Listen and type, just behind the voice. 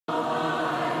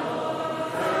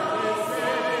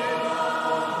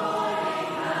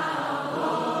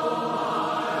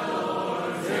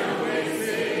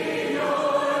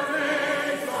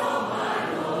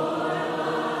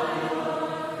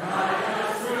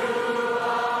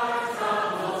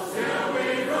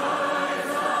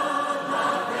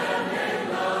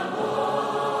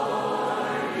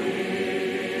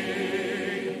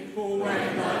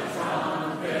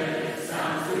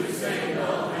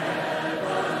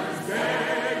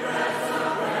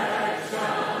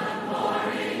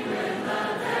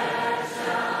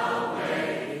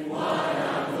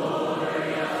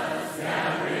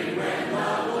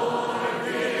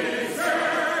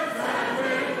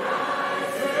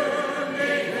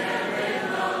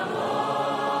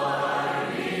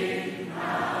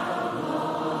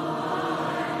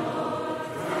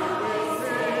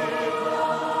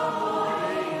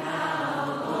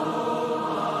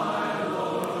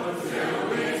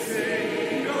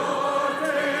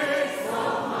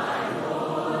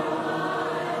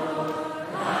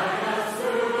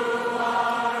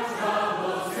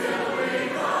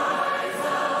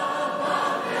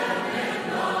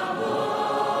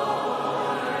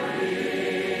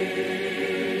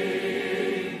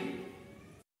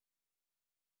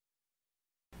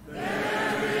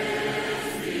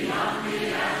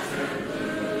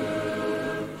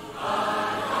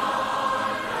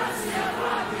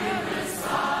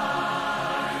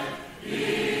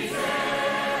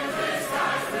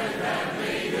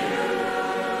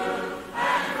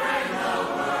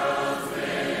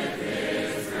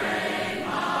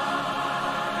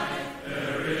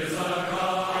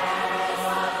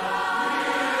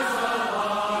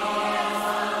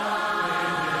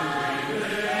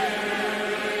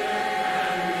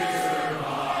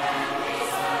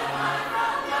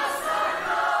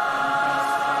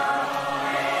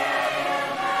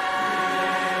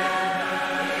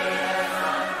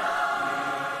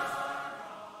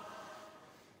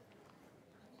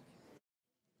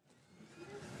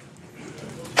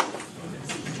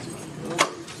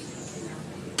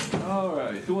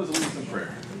who wants to lead us in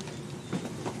prayer?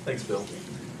 Thanks, Bill.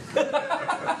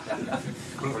 I'm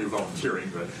not really volunteering,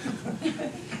 but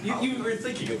you were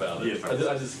thinking about it. Yes,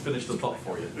 I just finished the thought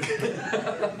for you.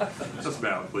 just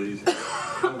bow, please.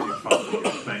 Heavenly Father, we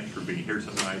give thanks for being here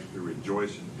tonight. We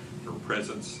rejoice in your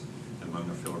presence among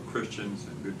our fellow Christians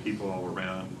and good people all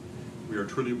around. We are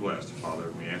truly blessed, Father.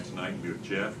 And we ask tonight to be with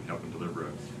Jeff and help him deliver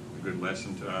a good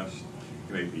lesson to us.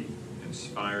 We may be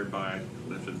inspired by it,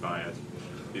 lifted by it,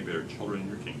 be better children in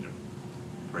your kingdom.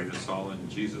 Pray this all in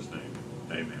Jesus' name.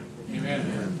 Amen.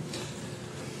 Amen.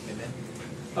 Amen.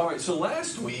 All right, so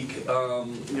last week,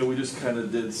 we just kind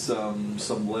of did some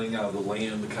laying out of the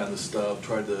land kind of stuff,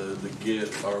 tried to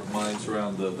get our minds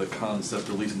around the concept,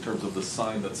 at least in terms of the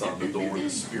sign that's on the door, the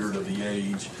spirit of the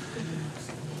age.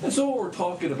 And so what we're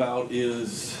talking about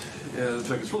is, in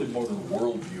fact, it's really more than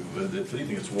worldview. If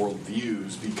anything, it's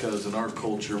worldviews, because in our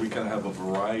culture, we kind of have a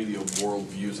variety of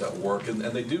worldviews at work, and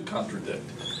they do contradict.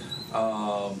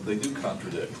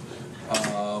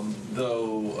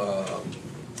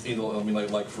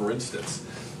 Like for instance,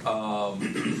 we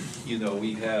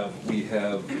have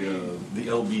the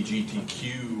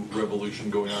LGBTQ revolution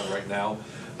going on right now,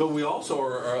 but we also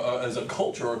are as a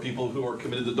culture, are people who are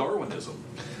committed to Darwinism.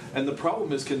 And the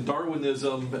problem is, can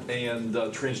Darwinism and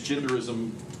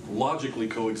transgenderism logically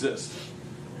coexist?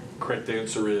 Correct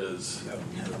answer is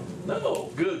no.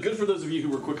 Good for those of you who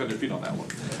were quick on your feet on that one.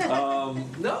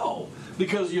 No,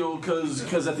 because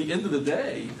at the end of the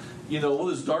day,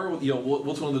 what is Darwin?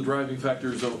 What's one of the driving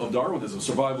factors of Darwinism?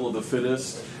 Survival of the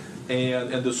fittest,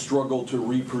 and the struggle to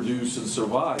reproduce and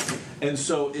survive. And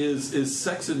so, is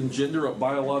sex and gender a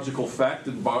biological fact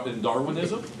in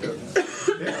Darwinism?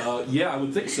 Yeah, I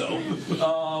would think so.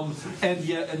 And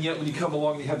yet, when you come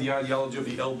along, you have the ideology of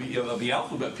the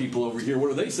alphabet people over here.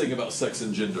 What are they saying about sex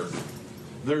and gender?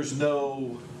 There's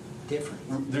no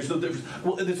difference.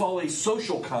 Well, it's all a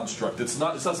social construct. It's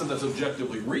not something that's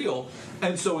objectively real.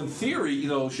 And so, in theory,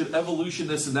 should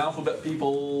evolutionists and alphabet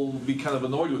people be kind of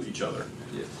annoyed with each other?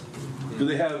 Yes. Do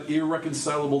they have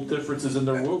irreconcilable differences in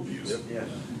their worldviews? Yep.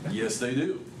 Yes, they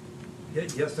do.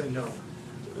 Yes and no.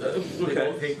 Okay. They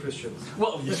both hate Christians.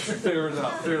 Well, fair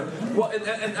enough. Well, and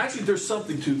actually, there's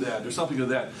something to that.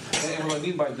 And what I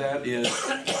mean by that is,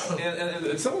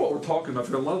 and some of what we're talking about,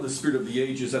 for a lot of the spirit of the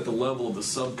age is at the level of the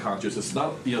subconscious. It's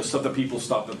not stuff that people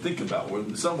stop and think about.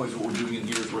 In some ways, what we're doing in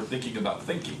here is we're thinking about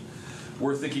thinking.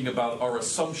 We're thinking about our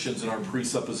assumptions and our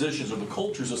presuppositions, or the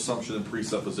culture's assumptions and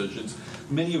presuppositions,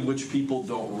 many of which people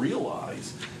don't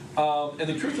realize. And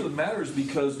the truth of the matter is,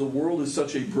 because the world is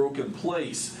such a broken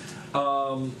place,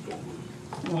 when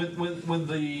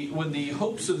the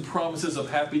hopes and promises of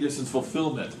happiness and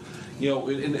fulfillment,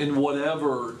 in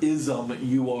whatever ism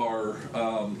you are,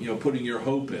 putting your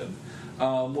hope in,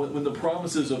 when the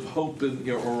promises of hope and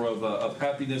or of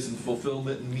happiness and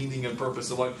fulfillment and meaning and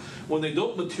purpose of life, when they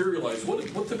don't materialize,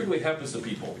 what typically happens to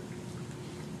people?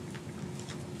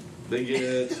 They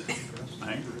get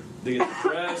angry. They get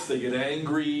depressed. They get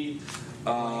angry.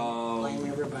 Blame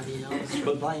everybody else.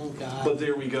 Blame God. But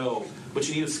there we go. But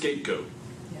you need a scapegoat.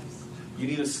 Yes. You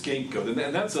need a scapegoat,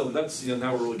 and that's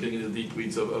now we're really getting into the deep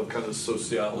weeds of kind of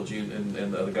sociology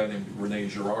and a guy named Rene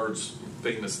Girard's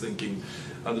famous thinking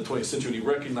on the 20th century. And he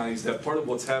recognized that part of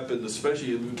what's happened,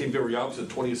 especially it became very obvious in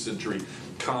the 20th century,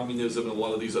 communism and a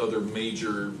lot of these other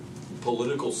major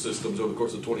political systems over the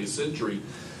course of the 20th century,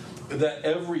 that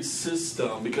every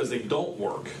system, because they don't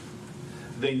work,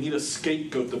 they need a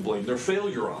scapegoat to blame their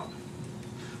failure on.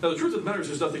 Now, the truth of the matter is,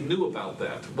 there's nothing new about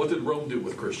that. What did Rome do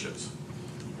with Christians?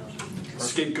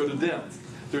 Scapegoated them.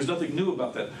 There's nothing new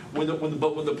about that. But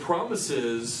when the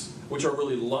promises, which are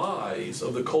really lies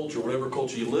of the culture, whatever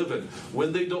culture you live in,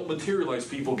 when they don't materialize,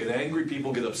 people get angry,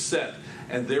 people get upset,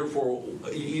 and therefore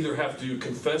you either have to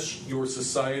confess your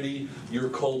society, your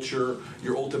culture,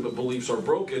 your ultimate beliefs are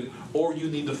broken, or you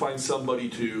need to find somebody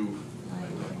to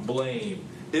blame.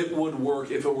 It would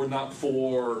work if it were not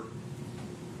for,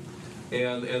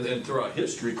 and throughout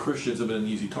history, Christians have been an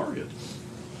easy target.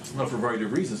 Not for a variety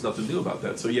of reasons, nothing new about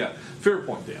that. So yeah, fair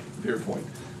point, Dan, fair point.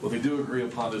 What they do agree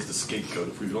upon is the scapegoat.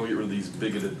 If we don't get rid of these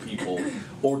bigoted people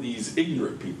or these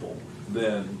ignorant people,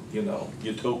 then,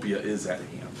 utopia is at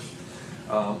hand.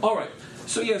 All right.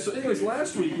 So anyways,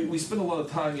 last week we spent a lot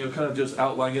of time, kind of just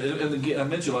outlining it. And again, I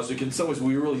mentioned last week, in some ways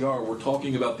we're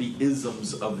talking about the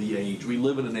isms of the age. We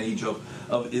live in an age of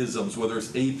isms, whether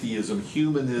it's atheism,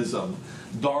 humanism,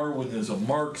 Darwinism,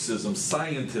 Marxism,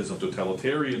 scientism,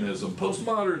 totalitarianism,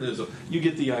 postmodernism. You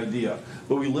get the idea.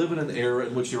 But we live in an era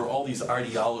in which there are all these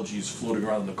ideologies floating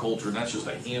around in the culture, and that's just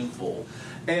a handful.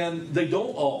 And they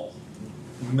don't all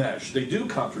mesh. They do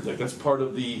contradict. That's part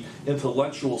of the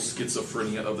intellectual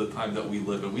schizophrenia of the time that we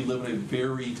live in. We live in a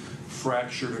very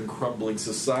fractured and crumbling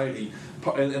society.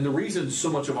 And the reason so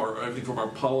much of everything from our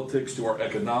politics to our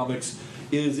economics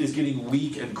is getting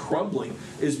weak and crumbling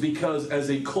is because as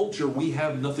a culture we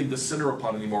have nothing to center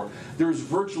upon anymore. There's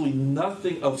virtually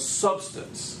nothing of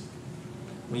substance.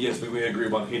 I mean, yes, we may agree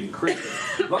about hating Christians,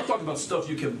 but I'm talking about stuff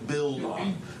you can build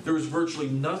on. There is virtually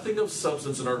nothing of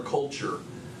substance in our culture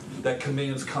that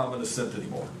commands common assent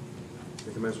anymore.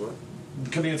 It commands what?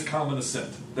 Commands common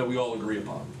assent that we all agree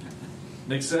upon.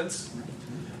 Make sense?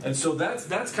 And so that's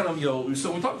kind of,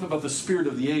 so we're talking about the spirit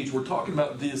of the age. We're talking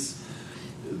about these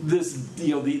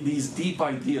deep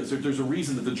ideas. There's a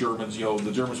reason that the Germans are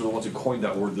the ones who coined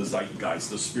that word, the zeitgeist,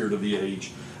 the spirit of the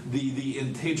age.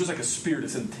 Just like a spirit,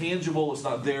 it's intangible, it's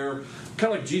not there.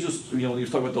 Kind of like Jesus, when he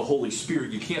was talking about the Holy Spirit,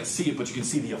 you can't see it, but you can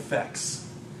see the effects.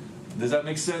 Does that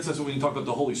make sense? That's when you talk about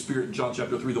the Holy Spirit in John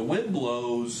chapter 3. The wind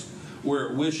blows where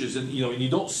it wishes, and you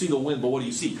don't see the wind, but what do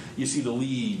you see? You see the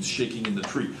leaves shaking in the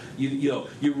tree.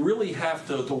 You really have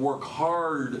to work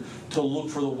hard to look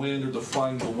for the wind or to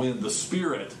find the wind, the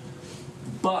Spirit.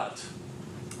 But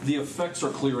the effects are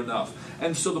clear enough.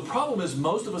 And so the problem is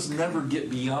most of us never get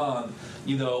beyond,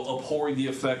 abhorring the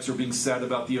effects or being sad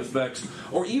about the effects,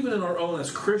 or even in our own,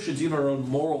 as Christians, even our own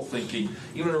moral thinking,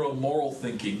 we never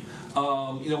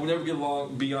get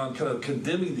beyond kind of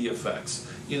condemning the effects.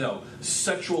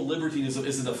 Sexual libertinism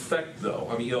is an effect, though.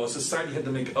 I mean, society had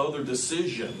to make other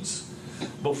decisions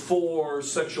before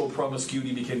sexual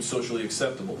promiscuity became socially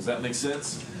acceptable. Does that make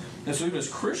sense? And so even as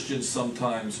Christians,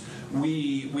 sometimes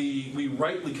we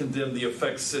rightly condemn the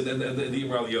effects and the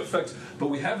immorality of effects, but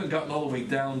we haven't gotten all the way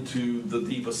down to the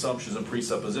deep assumptions and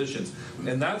presuppositions.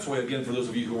 And that's why, again, for those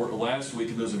of you who were last week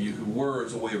and those of you who were,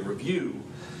 as a way of review,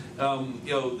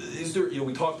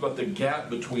 we talked about the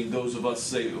gap between those of us,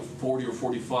 say, 40 or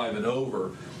 45 and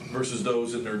over, versus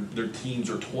those in their teens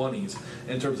or 20s,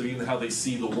 in terms of even how they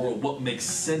see the world, what makes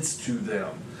sense to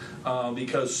them.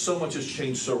 Because so much has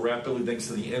changed so rapidly thanks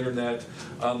to the internet,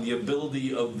 the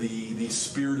ability of the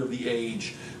spirit of the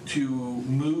age to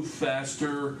move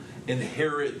faster,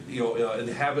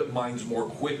 inhabit minds more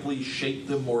quickly, shape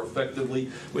them more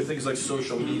effectively with things like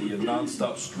social media,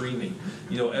 nonstop streaming.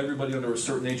 Everybody under a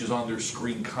certain age is on their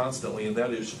screen constantly, and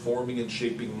that is forming and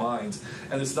shaping minds.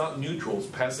 And it's not neutral; it's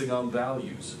passing on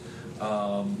values.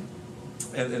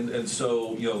 And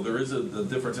so there is a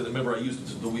difference. And remember, I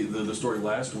used the story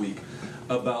last week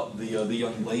about the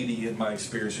young lady in my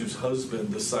experience whose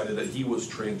husband decided that he was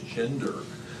transgender,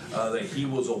 that he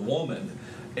was a woman,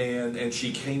 and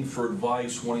she came for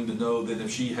advice, wanting to know that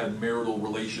if she had marital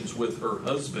relations with her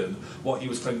husband while he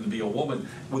was claiming to be a woman,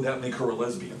 would that make her a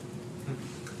lesbian?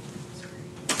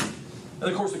 And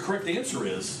of course, the correct answer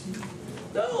is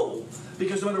no,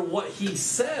 because no matter what he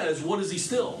says, what is he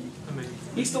still?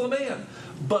 He's still a man.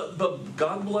 But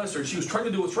God bless her. She was trying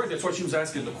to do what's right. That's why she was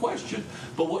asking the question.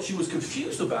 But what she was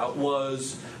confused about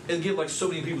was, and again, like so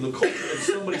many people in the culture, if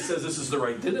somebody says this is their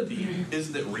identity,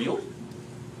 isn't it real?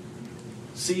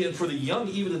 See, and for the young,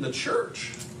 even in the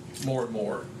church, more and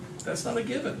more, that's not a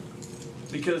given.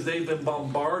 Because they've been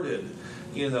bombarded,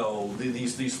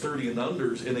 these 30 and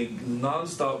unders in a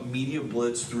nonstop media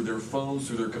blitz through their phones,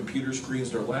 through their computer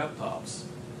screens, their laptops.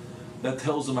 That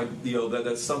tells them,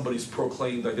 that somebody's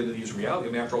proclaimed identity is reality.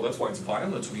 I mean, after all, that's why it's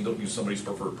violence when you don't use somebody's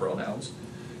preferred pronouns.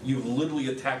 You've literally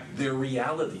attacked their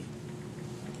reality.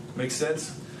 Make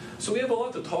sense? So we have a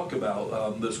lot to talk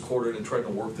about this quarter and trying to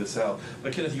work this out.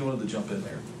 But Kenneth, you wanted to jump in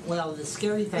there. Well, the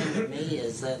scary thing to me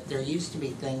is that there used to be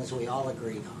things we all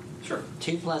agreed on. Sure.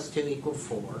 2 + 2 =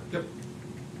 4. Yep.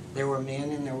 There were men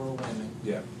and there were women.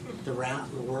 Yeah. The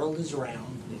world is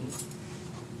round.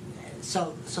 Mm-hmm.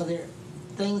 So there.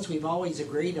 Things we've always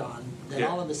agreed on that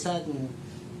all of a sudden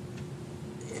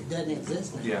it doesn't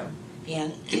exist now. Yeah.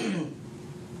 And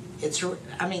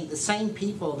the same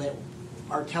people that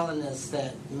are telling us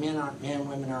that men aren't men,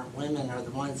 women aren't women are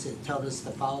the ones that told us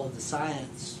to follow the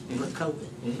science for COVID,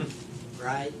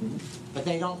 right? Mm-hmm. But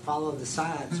they don't follow the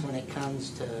science when it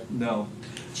comes to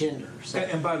gender. So.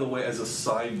 And by the way, as a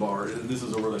sidebar, and this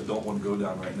is a road I don't want to go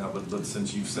down right now, but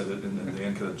since you've said it, and then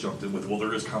Dan kind of jumped in with, well,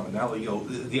 there is commonality.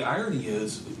 The irony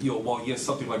is, while yes,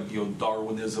 something like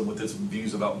Darwinism with its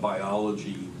views about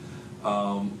biology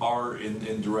are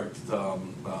in direct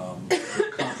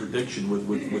contradiction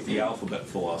with the alphabet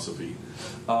philosophy.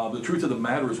 The truth of the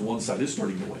matter is, one side is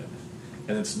starting to win,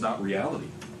 and it's not reality.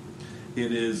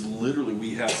 It is literally,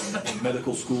 we have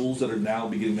medical schools that are now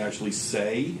beginning to actually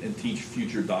say and teach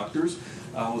future doctors.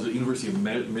 Was at University of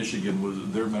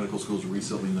Michigan, their medical schools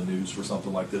recently in the news for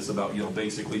something like this about,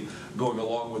 basically going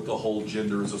along with the whole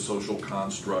gender as a social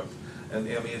construct And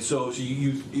I mean, so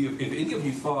you if any of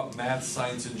you thought math,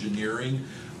 science, engineering,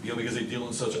 because they deal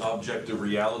in such objective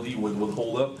reality would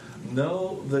hold up,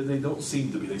 no, they don't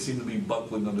seem to be. They seem to be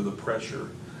buckling under the pressure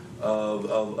of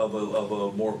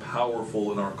a more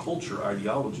powerful in our culture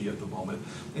ideology at the moment.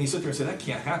 And you sit there and say, that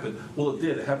can't happen. Well, it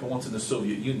did. It happened once in the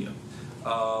Soviet Union.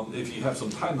 If you have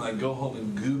some time tonight, go home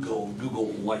and Google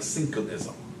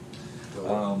Lysenkoism.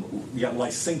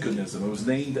 Lysenkoism. It was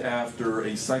named after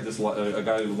a scientist, a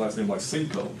guy with the last name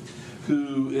Lysenko,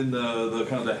 who in the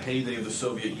kind of the heyday of the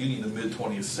Soviet Union in the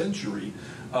mid-20th century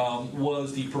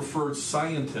was the preferred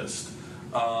scientist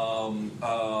I'm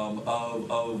going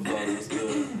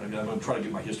to try to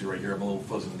get my history right here. I'm a little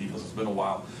fuzzy in the details. It's been a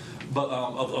while. But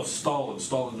of Stalin.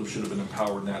 Stalin should have been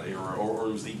empowered in that era, or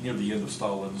it was near the end of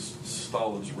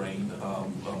Stalin's reign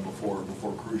before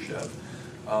Khrushchev.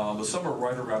 But somewhere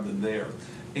right around in there.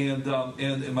 And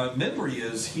my memory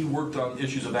is he worked on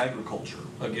issues of agriculture.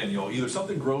 Again, either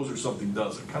something grows or something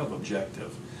doesn't, kind of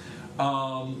objective.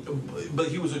 But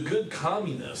he was a good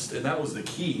communist, and that was the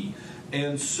key.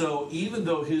 And so even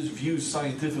though his views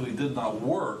scientifically did not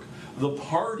work, the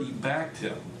party backed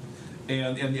him.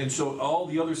 And so all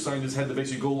the other scientists had to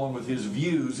basically go along with his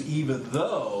views, even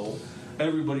though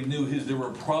everybody knew there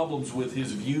were problems with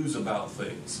his views about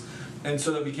things. And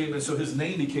so so his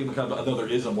name became kind of another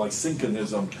ism, like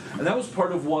Synchronism. And that was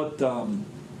part of what kind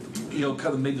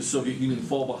of made the Soviet Union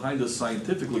fall behind us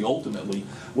scientifically, ultimately,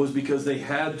 was because the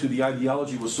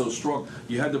ideology was so strong.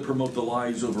 You had to promote the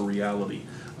lies over reality.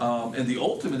 And the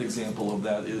ultimate example of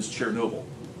that is Chernobyl.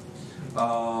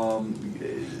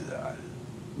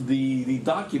 The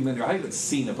documentary, I haven't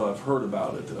seen it, but I've heard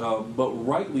about it. But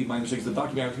rightly, my understanding is the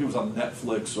documentary, I think it was on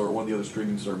Netflix or one of the other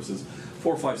streaming services,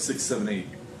 4, 5, 6, 7, 8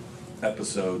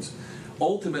 episodes,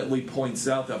 ultimately points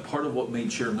out that part of what made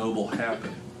Chernobyl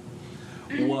happen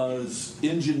was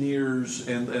engineers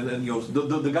and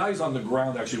the guys on the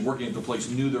ground actually working at the place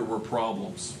knew there were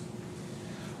problems,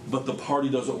 but the party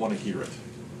doesn't want to hear it.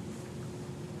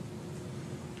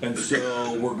 And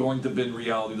so we're going to bend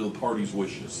reality to the party's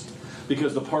wishes,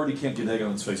 because the party can't get egg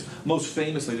on its face. Most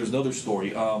famously, there's another story,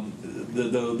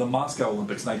 the Moscow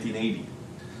Olympics, 1980.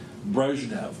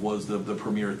 Brezhnev was the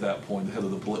premier at that point, the head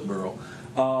of the Politburo.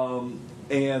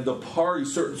 And the party,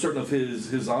 certain of his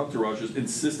entourages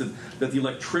insisted that the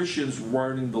electricians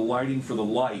running the lighting for the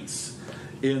lights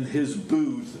in his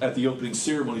booth at the opening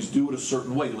ceremonies do it a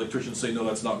certain way. The electricians say, no,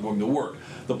 that's not going to work.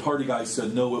 The party guys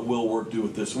said, no, it will work, do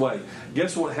it this way.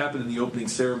 Guess what happened in the opening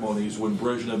ceremonies when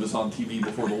Brezhnev is on TV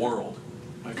before the world?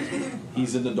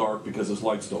 He's in the dark because his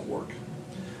lights don't work.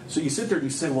 So you sit there and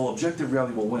you say, well, objective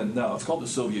reality will win. No, it's called the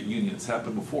Soviet Union. It's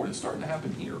happened before. It's starting to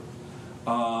happen here.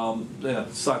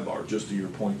 Sidebar, just to your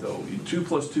point, though. 2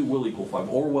 + 2 will equal 5.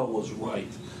 Orwell was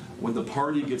right. When the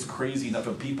party gets crazy enough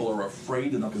and people are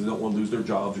afraid enough because they don't want to lose their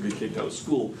jobs or get kicked out of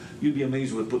school, you'd be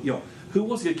amazed with, who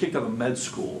wants to get kicked out of med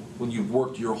school when you've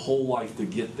worked your whole life to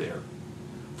get there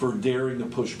for daring to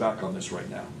push back on this right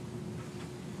now?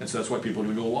 And so that's why people are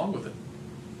going to go along with it.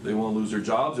 They want to lose their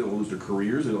jobs, they want to lose their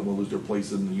careers, they don't want to lose their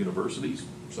place in the universities.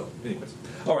 So, anyways.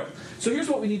 All right. So here's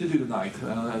what we need to do tonight.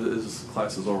 This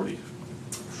class is already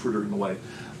frittering away.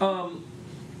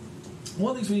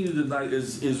 One of the things we need to do tonight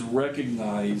is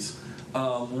recognize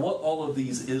what all of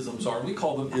these isms are. We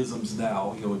call them isms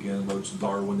now, again, whether it's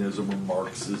Darwinism or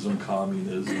Marxism,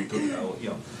 communism,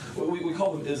 we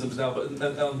call them isms now. But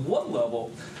on one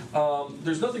level,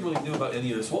 there's nothing really new about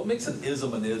any of this. What makes an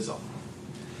ism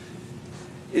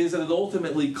is that it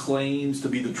ultimately claims to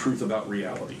be the truth about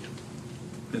reality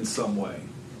in some way.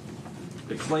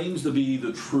 It claims to be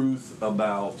the truth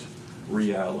about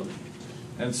reality.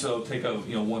 And so take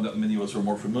one that many of us are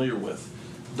more familiar with,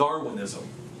 Darwinism.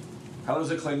 How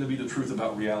does it claim to be the truth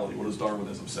about reality? What does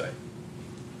Darwinism say?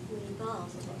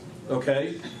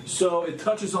 Okay, so it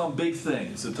touches on big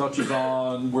things. It touches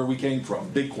on where we came from,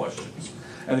 big questions.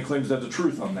 And it claims to have the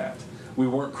truth on that. We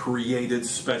weren't created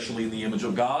specially in the image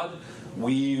of God.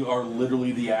 We are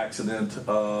literally the accident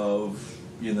of,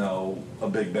 a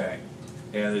Big Bang.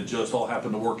 And it just all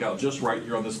happened to work out just right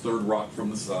here on this third rock from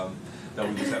the sun. That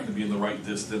we just happened to be in the right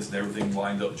distance and everything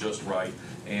lined up just right.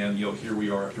 And, here we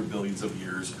are after billions of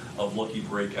years of lucky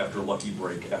break after lucky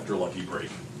break after lucky break.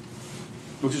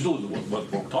 Which is really what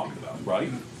we're talking about,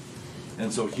 right?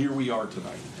 And so here we are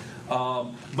tonight.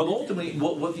 But ultimately,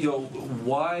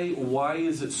 why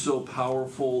is it so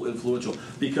powerful, influential?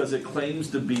 Because it claims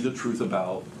to be the truth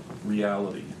about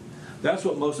reality. That's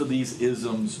what most of these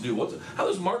isms do. How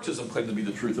does Marxism claim to be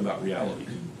the truth about reality?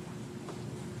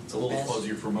 It's a little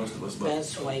fuzzier for most of us. But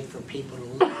best way for people to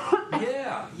live.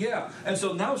 Yeah. And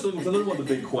so now it's another one of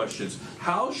the big questions.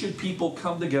 How should people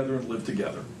come together and live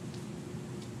together?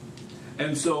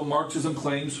 And so Marxism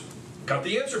claims, got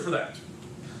the answer for that.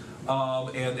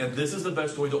 And this is the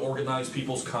best way to organize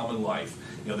people's common life.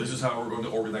 This is how we're going to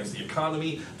organize the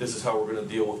economy. This is how we're going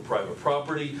to deal with private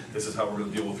property. This is how we're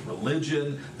going to deal with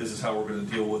religion. This is how we're going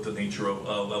to deal with the nature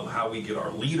of how we get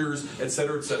our leaders, et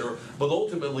cetera, et cetera. But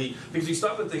ultimately, because you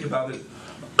stop and think about it,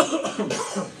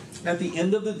 at the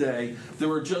end of the day,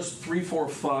 there are just 3, 4,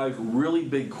 5 really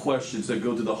big questions that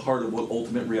go to the heart of what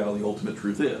ultimate reality, ultimate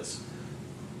truth is.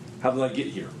 How did I get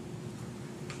here?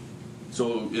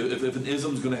 So if an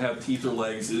ism is going to have teeth or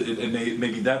legs,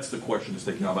 maybe that's the question it's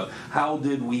taking on about. How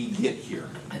did we get here?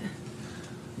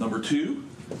 Number 2,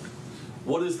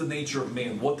 what is the nature of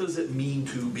man? What does it mean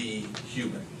to be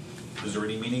human? Is there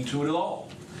any meaning to it at all?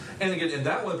 And again, in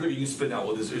that one, you can spin out,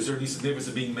 is there any significance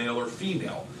of being male or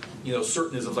female?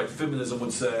 Certain isms like feminism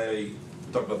would say,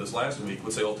 we talked about this last week,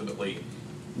 would say ultimately,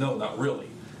 no, not really.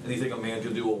 Anything a man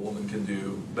can do, a woman can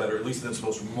do better, at least in its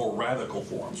most more radical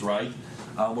forms, right?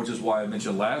 Which is why I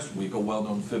mentioned last week a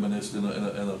well-known feminist in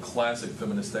a classic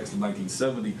feminist text in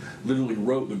 1970 literally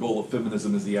wrote the goal of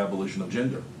feminism is the abolition of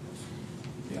gender.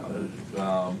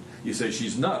 You say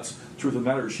she's nuts. Truth of the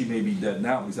matter is she may be dead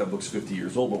now because that book's 50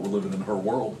 years old, but we're living in her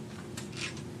world,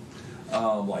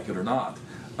 like it or not.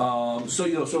 But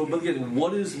again,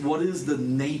 what is the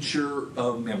nature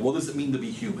of man? What does it mean to be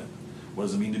human? What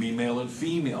does it mean to be male and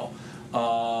female?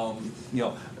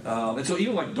 And so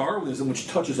even like Darwinism, which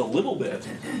touches a little bit,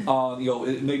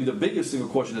 maybe the biggest single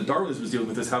question that Darwinism is dealing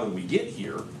with is how did we get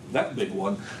here? That big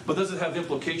one. But does it have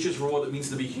implications for what it means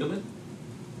to be human?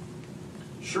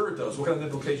 Sure it does. What kind of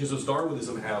implications does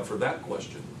Darwinism have for that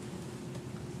question?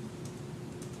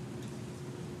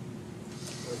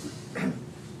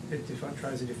 It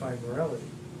tries to define morality.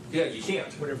 Yeah, you can't.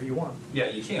 Whatever you want. Yeah,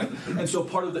 you can. And so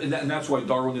part of and that's why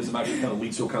Darwinism actually kind of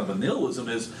leads to a kind of a nihilism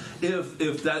is if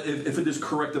it is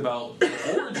correct about the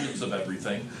origins of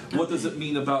everything, what does it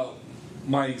mean about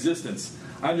my existence?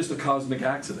 I'm just a cosmic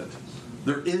accident.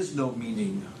 There is no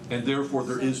meaning, and therefore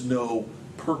there is no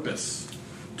purpose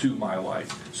to my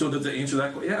life. So does it answer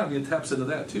that? Yeah, it taps into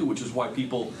that too, which is why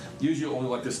people usually only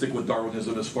like to stick with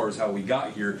Darwinism as far as how we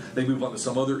got here. They move on to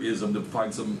some other ism to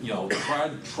find some,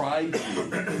 try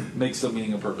to make some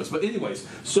meaning and purpose. But anyways,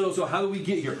 so how do we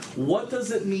get here? What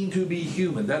does it mean to be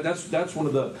human? That's one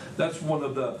of the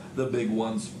big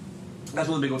ones. That's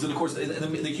one of the big ones. And of course,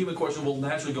 the human question will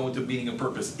naturally go into meaning and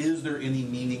purpose. Is there any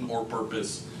meaning or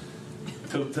purpose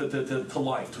to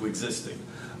life, to existing?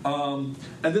 And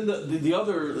then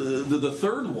the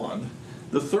third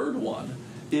one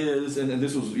is, and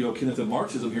this was Kenneth and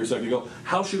Marxism here a second ago.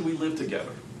 How should we live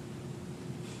together?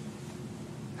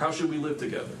 How should we live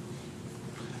together?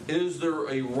 Is there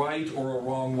a right or a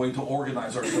wrong way to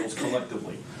organize ourselves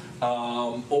collectively,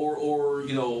 or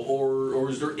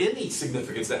is there any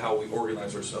significance to how we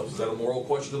organize ourselves? Is that a moral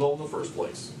question at all in the first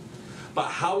place? But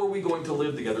how are we going to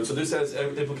live together? So this has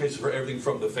implications for everything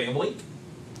from the family.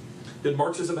 Did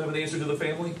Marxism have an answer to the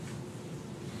family?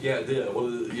 Yeah, it did. Well,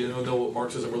 you know what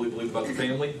Marxism really believed about the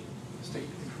family? State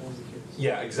controls the kids.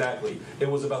 Yeah, exactly. It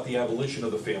was about the abolition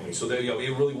of the family. So it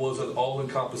really was an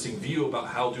all-encompassing view about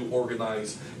how to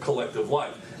organize collective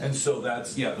life. And so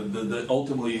that's,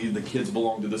 ultimately the kids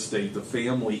belong to the state. The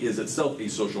family is itself a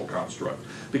social construct.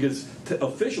 Because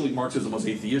officially Marxism was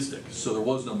atheistic, so there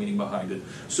was no meaning behind it.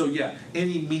 So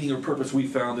any meaning or purpose we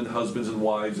found in husbands and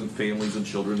wives and families and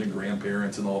children and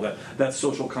grandparents and all that, that's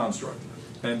social construct.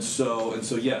 And so do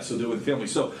it with family.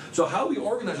 So how we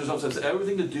organize ourselves has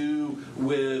everything to do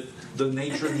with the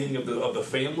nature and meaning of the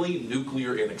family,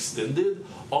 nuclear and extended,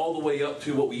 all the way up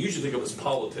to what we usually think of as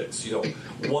politics.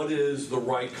 What is the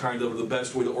right kind of, the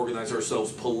best way to organize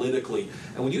ourselves politically?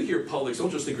 And when you hear politics, don't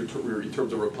just think in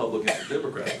terms of Republicans and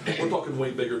Democrats. We're talking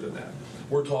way bigger than that.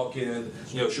 We're talking,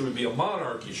 should we be a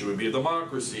monarchy? Should we be a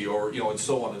democracy? Or, and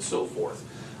so on and so forth.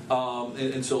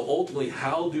 And so ultimately,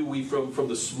 how do we, from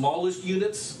the smallest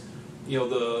units,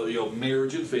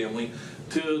 marriage and family,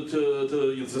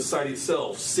 to society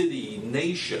itself, city,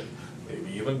 nation,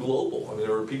 maybe even global. I mean,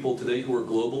 there are people today who are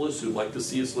globalists who like to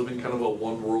see us live in kind of a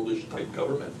one-worldish type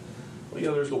government.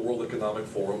 Well, there's the World Economic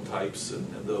Forum types and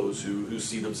those who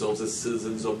see themselves as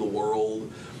citizens of the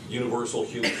world, universal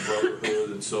human brotherhood,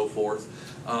 and so forth.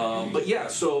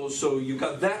 So you've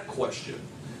got that question.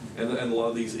 And a lot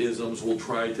of these isms will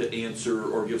try to answer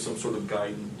or give some sort of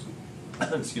guidance,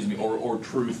 or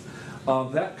truth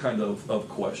on that kind of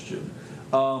question.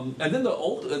 And then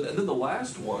the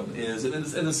last one is, and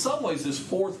in some ways this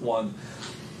fourth one,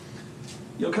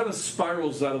 kind of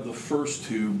spirals out of the first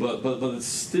two, but it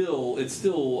still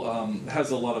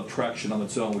has a lot of traction on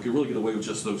its own. We could really get away with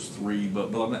just those three, but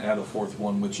I'm going to add a fourth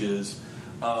one, which is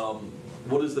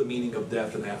What is the meaning of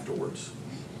death and afterwards?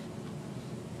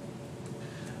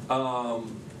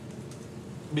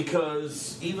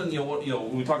 Because even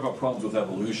when we talk about problems with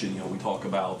evolution, we talk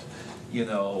about in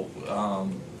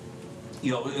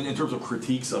terms of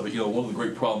critiques of it, one of the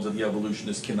great problems that the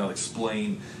evolutionists cannot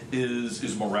explain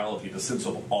is morality, the sense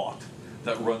of ought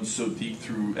that runs so deep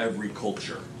through every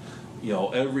culture.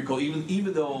 Every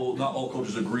even though not all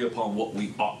cultures agree upon what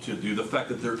we ought to do, the fact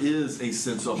that there is a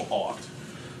sense of ought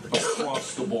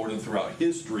across the board and throughout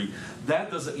history, that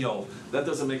doesn't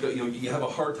make you have a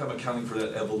hard time accounting for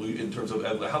that evolution in terms of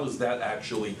how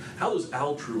does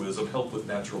altruism help with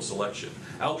natural selection?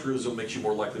 Altruism makes you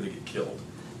more likely to get killed.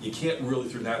 You can't really,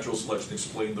 through natural selection,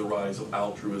 explain the rise of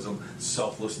altruism,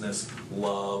 selflessness,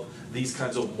 love, these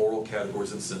kinds of moral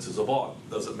categories and senses of ought.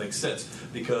 Doesn't make sense.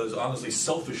 Because, honestly,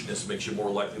 selfishness makes you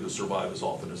more likely to survive as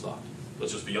often as not.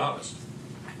 Let's just be honest.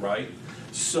 Right?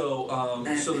 So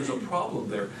there's a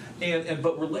problem there.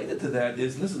 But related to that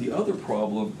is, and this is the other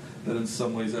problem that in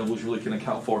some ways evolution really can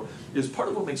account for, is part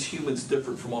of what makes humans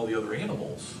different from all the other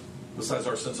animals, besides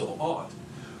our sense of ought.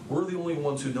 We're the only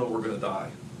ones who know we're going to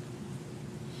die.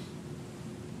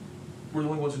 We're the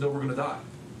only ones who know we're going to die.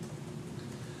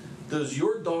 Does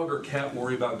your dog or cat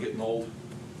worry about getting old?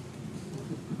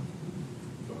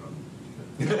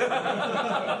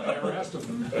 Never asked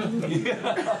them.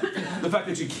 Yeah. The fact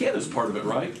that you can't is part of it,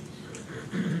 right?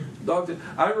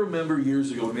 I remember years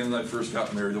ago when me and I first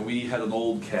got married, and we had an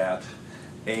old cat,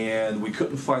 and we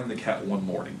couldn't find the cat one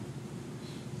morning.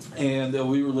 And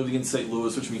we were living in St.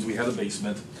 Louis, which means we had a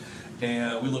basement.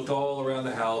 And we looked all around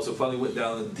the house and finally went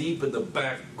down and deep in the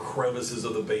back crevices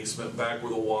of the basement, back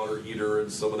where the water heater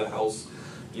and some of the house,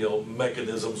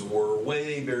 mechanisms were,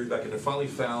 way buried back in there. Finally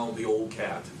found the old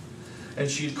cat.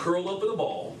 And she'd curled up in a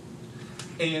ball.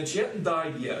 And she hadn't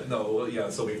died yet. No,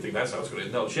 yeah, some of you think that's how it's going to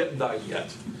end. No, she hadn't died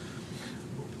yet.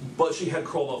 But she had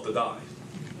crawled off to die.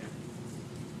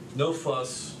 No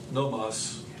fuss, no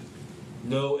muss,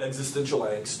 no existential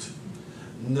angst.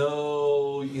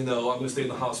 No, I'm going to stay in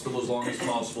the hospital as long as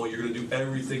possible. You're going to do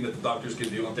everything that the doctors can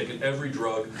do. I'm taking every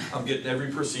drug. I'm getting every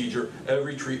procedure,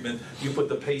 every treatment. You put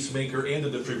the pacemaker and the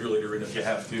defibrillator in if you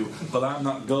have to, but I'm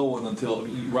not going until,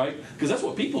 right? Because that's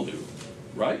what people do,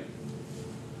 right?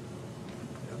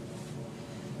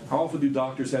 How often do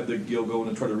doctors have to go in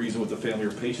and try to reason with the family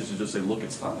or patients and just say, look,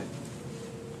 it's time?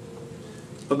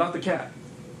 But not the cat.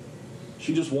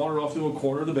 She just wandered off to a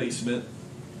corner of the basement.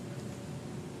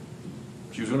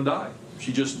 She was going to die.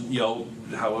 She just,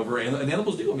 however, and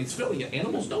animals do. I mean, it's Philly.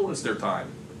 Animals know when it's their time.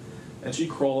 And she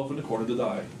crawled off in the corner to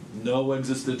die. No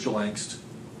existential angst.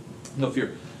 No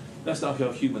fear. That's not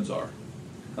how humans are.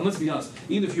 And let's be honest,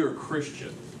 even if you're a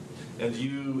Christian and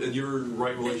you're in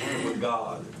right relationship with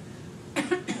God,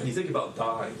 and you think about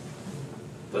dying,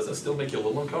 doesn't it still make you a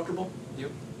little uncomfortable?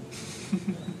 Yep.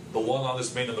 The one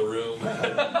honest man in the room.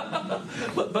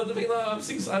 but I mean, I'm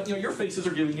seeing, your faces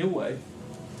are giving you away.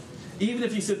 Even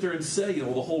if you sit there and say, the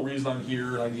whole reason I'm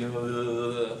here, and I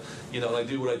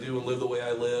do what I do and live the way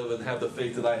I live and have the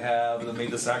faith that I have and made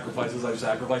the sacrifices I've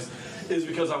sacrificed, is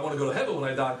because I want to go to heaven when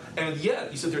I die. And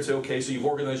yet, you sit there and say, okay, so you've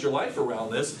organized your life around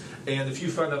this, and if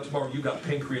you find out tomorrow you got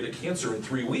pancreatic cancer in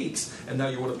 3 weeks, and now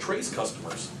you're one of Trey's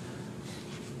customers.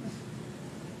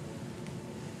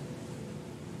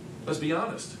 Let's be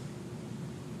honest.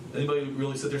 Anybody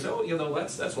really sit there and say, oh,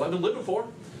 that's what I've been living for.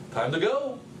 Time to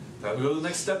go. Time to go to the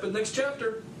next step in the next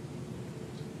chapter.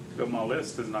 But my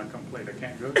list is not complete. I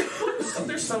can't go.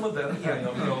 There's some of that.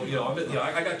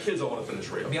 I got kids I want to finish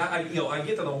right. I mean, I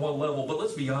get that on one level, but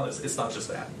let's be honest, it's not just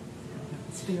that.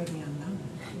 It's fear of the unknown.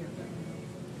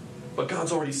 But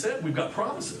God's already said we've got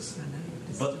promises. I know.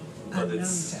 It's But unknown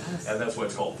it's, to us. and that's why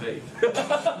it's called faith.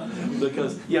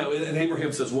 Because, and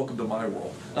Abraham says, welcome to my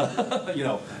world.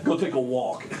 Go take a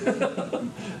walk.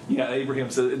 Abraham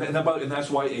said, and that's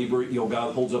why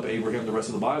God holds up Abraham and the rest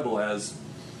of the Bible as,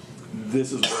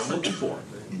 this is what I'm looking for.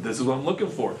 This is what I'm looking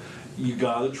for. You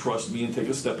got to trust me and take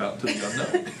a step out into the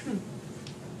unknown.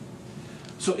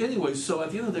 So anyway, at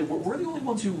the end of the day, we're the only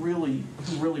ones who really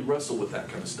wrestle with that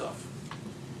kind of stuff.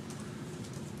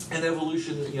 And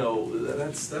evolution,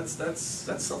 that's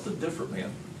something different,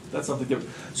 man. That's something different.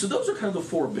 So those are kind of the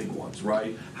four big ones,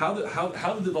 right? How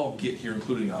did it all get here,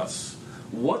 including us?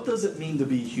 What does it mean to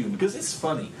be human? Because it's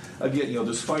funny. Again,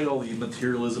 despite all the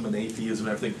materialism and atheism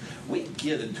and everything, we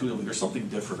get intuitively there's something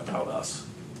different about us.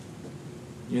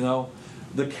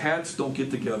 The cats don't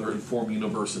get together and form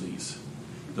universities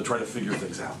to try to figure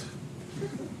things out.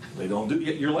 They don't do.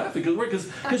 You're laughing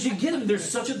because you get them. There's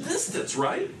such a distance,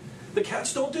 right? The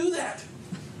cats don't do that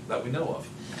we know of.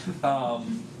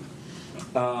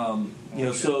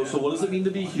 So what does it mean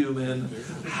to be human?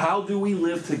 How do we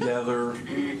live together?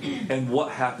 And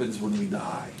what happens when we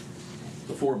die?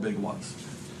 The four big ones.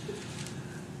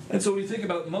 And so when you think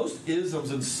about it, most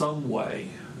isms in some way,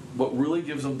 what really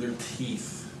gives them their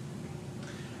teeth,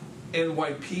 and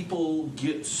why people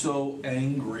get so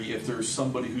angry if there's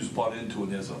somebody who's bought into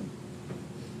an ism.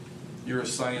 You're a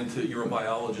scientist, you're a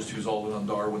biologist who's all in on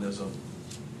Darwinism.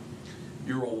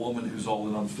 You're a woman who's all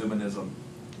in on feminism.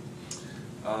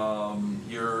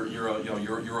 You're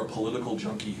a political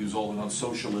junkie who's all in on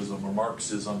socialism or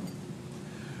Marxism.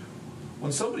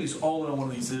 When somebody's all in on one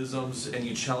of these isms and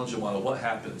you challenge them on it, what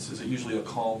happens? Is it usually a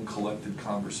calm, collected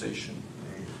conversation?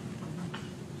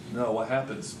 No, what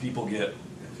happens? People get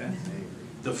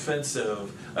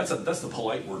defensive. That's the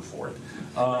polite word for it.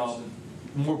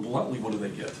 More bluntly, what do they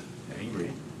get?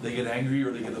 Angry. They get angry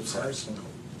or they get upset. Personal.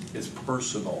 It's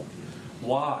personal.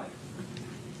 Why?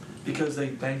 Because they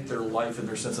bank their life and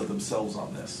their sense of themselves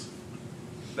on this.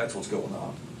 That's what's going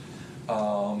on.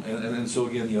 And so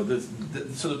again,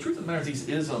 so the truth of the matter is these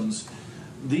isms,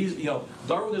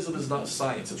 Darwinism is not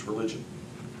science, it's religion.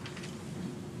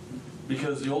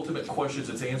 Because the ultimate questions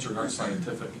it's answering aren't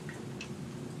scientific.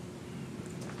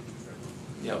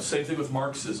 Same thing with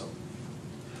Marxism.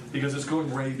 Because it's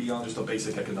going way beyond just a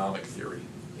basic economic theory.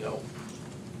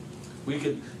 We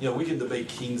can debate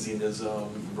Keynesianism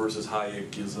versus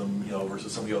Hayekism,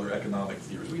 versus some of the other economic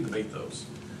theories. We can debate those.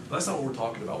 But that's not what we're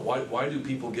talking about. Why do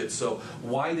people get so?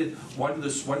 Why did the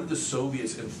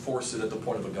Soviets enforce it at the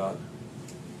point of a gun?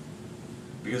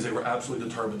 Because they were absolutely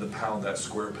determined to pound that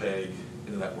square peg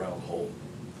into that round hole.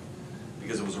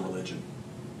 Because it was a religion.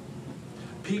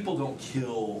 People don't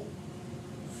kill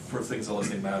for things unless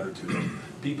they matter to them.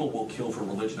 People will kill for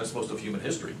religion. That's most of human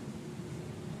history.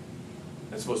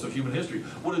 That's most of human history.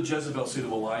 What did Jezebel say to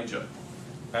Elijah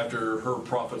after her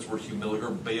prophets were humiliated,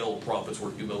 her Baal prophets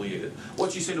were humiliated? What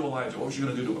did she say to Elijah? What was she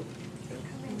going to do to him?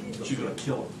 She's going to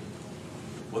kill him.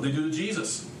 What did they do to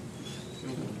Jesus?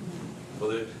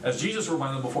 As Jesus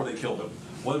reminded them before they killed him,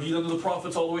 what have you done to the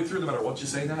prophets all the way through, no matter what you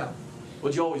say now?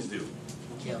 What'd you always do?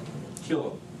 Kill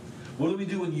them. What did we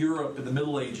do in Europe in the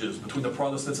Middle Ages between the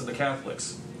Protestants and the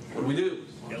Catholics? What did we do?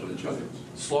 Killed each other.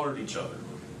 Slaughtered each other.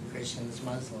 Christians,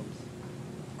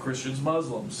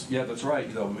 Muslims. Yeah, that's right.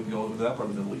 We can go into that part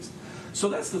of the Middle East. So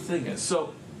that's the thing is.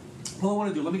 So what I want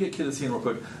to do, let me get Kenneth's hand real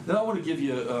quick. Then I want to give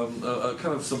you a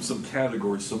kind of some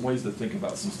categories, some ways to think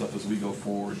about some stuff as we go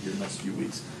forward here in the next few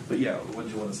weeks. But yeah, what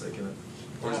did you want to say, Kenneth?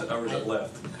 Or is it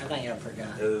left? I think I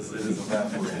forgot. It is a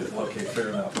bad word. Okay, fair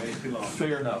enough.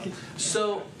 Fair enough.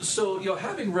 So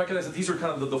having recognized that these are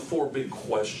kind of the four big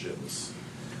questions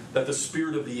that the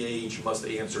spirit of the age must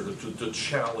answer to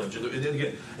challenge. And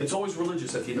again, it's always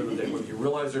religious at the end of the day, whether you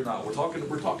realize it or not. We're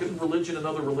talking religion and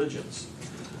other religions.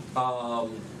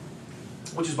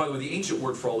 Which is, by the way, the ancient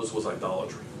word for all this was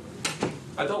idolatry.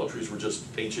 Idolatries were just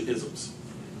ancient isms.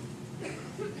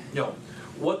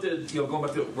 What did, going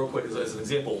back to it real quick as an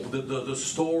example, the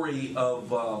story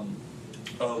of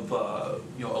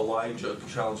Elijah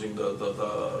challenging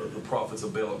the prophets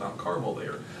of Baal at Mount Carmel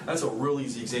there. That's a real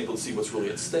easy example to see what's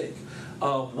really at stake.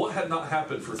 What had not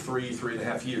happened for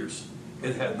 3.5 years?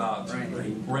 It had not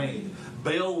rained.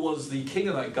 Baal was the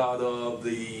Canaanite god of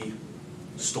the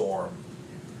storm.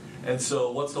 And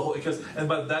so what's the whole,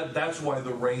 that's why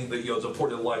the rain that, it's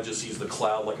important Elijah sees the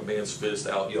cloud like a man's fist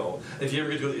out, If you ever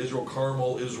get to go to Israel,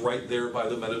 Carmel is right there by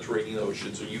the Mediterranean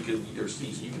Ocean, so you can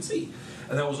see.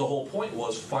 And that was the whole point,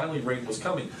 was finally rain was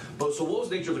coming. But so what was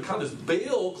the nature of the contest?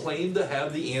 Baal claimed to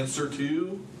have the answer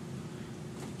to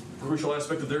a crucial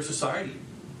aspect of their society.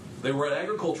 They were an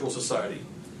agricultural society.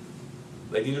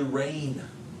 They needed rain.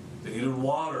 They needed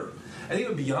water. And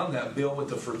even beyond that, Baal went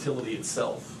to fertility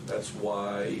itself. That's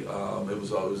why it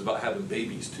was about having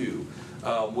babies too,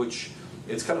 which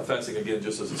it's kind of fascinating. Again,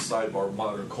 just as a sidebar,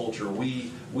 modern culture,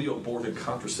 we abort and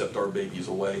contracept our babies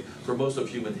away. For most of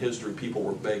human history, people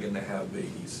were begging to have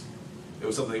babies. It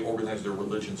was something they organized their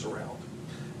religions around.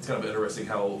 It's kind of interesting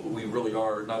how we really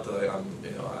are. Not that I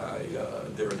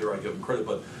dare I give him credit,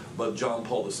 but John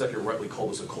Paul II rightly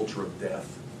called us a culture of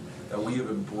death. And we have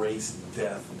embraced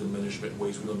death, diminishment in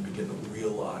ways we don't begin to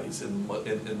realize in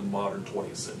the modern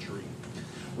 20th century.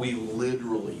 We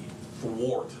literally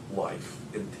thwart life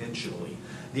intentionally.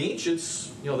 The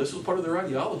ancients, this was part of their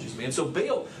ideologies, man. So that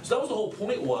was the whole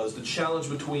point, was the challenge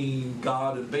between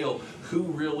God and Baal. Who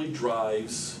really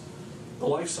drives the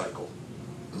life cycle?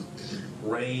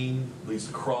 Rain leads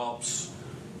to crops,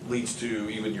 leads to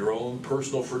even your own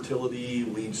personal fertility,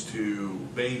 leads to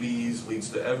babies, leads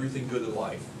to everything good in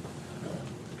life.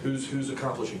 Who's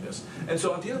accomplishing this? And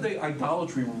so at the end of the day,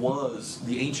 idolatry was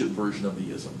the ancient version of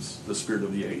the isms, the spirit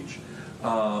of the age.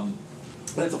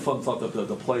 That's a fun thought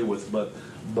to play with, but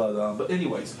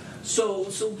anyways, so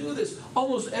do this.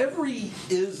 Almost every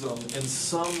ism in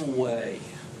some way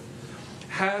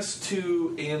has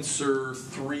to answer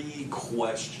three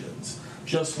questions,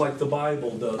 just like the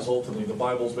Bible does. Ultimately, the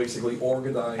Bible is basically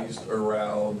organized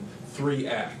around three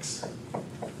acts.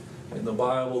 In the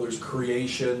Bible, there's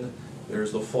creation,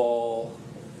 there's the fall,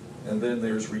 and then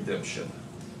there's redemption.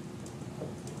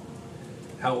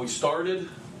 How we started,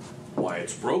 why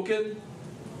it's broken,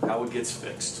 how it gets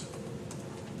fixed.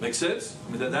 Make sense?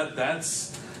 I mean,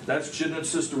 that's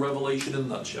Genesis to Revelation in a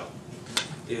nutshell.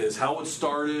 Is how it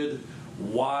started,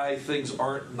 why things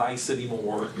aren't nice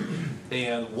anymore,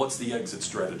 and what's the exit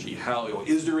strategy? How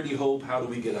is there any hope? How do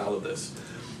we get out of this?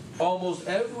 Almost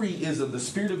every ism, the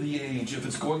spirit of the age, if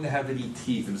it's going to have any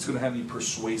teeth, if it's going to have any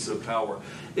persuasive power,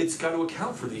 it's got to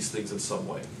account for these things in some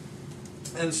way.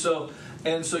 And so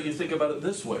you think about it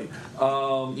this way.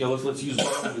 Let's use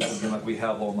Darwinism again, like we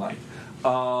have all night.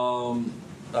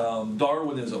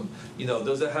 Darwinism.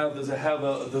 Does it have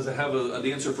an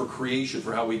answer for creation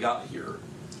for how we got here?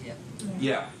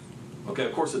 Yeah. Okay,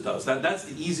 of course it does. That's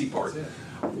the easy part.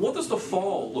 What does the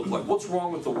fall look like? What's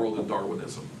wrong with the world in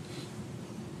Darwinism?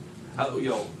 No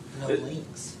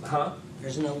links. Huh?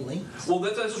 There's no links. Well,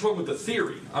 that's just wrong with the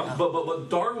theory. But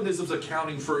Darwinism's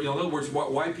accounting for, in other words,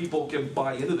 why people can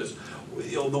buy into this.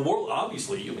 The world,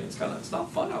 obviously, it's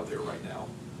not fun out there right now.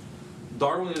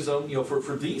 Darwinism,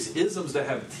 for these isms that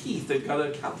have teeth, they've got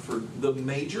to account for the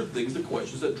major things, the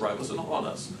questions that drive us and haunt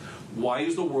us. Why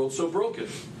is the world so broken?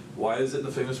 Why is it, in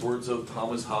the famous words of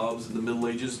Thomas Hobbes in the Middle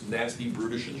Ages, nasty,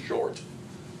 brutish, and short?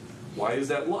 Why is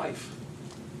that life?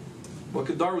 What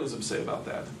could Darwinism say about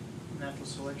that? Natural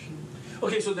selection.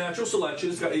 Okay, so natural selection,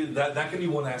 that can be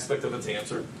one aspect of its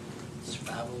answer.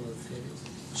 Survival of the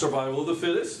fittest. Survival of the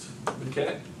fittest.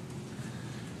 Okay.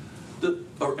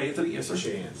 Anthony, yes, sir?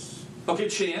 Chance. Okay,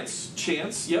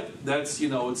 chance. Yep, that's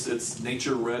it's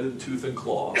nature red in tooth and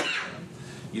claw.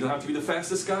 You don't have to be the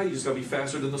fastest guy. You just got to be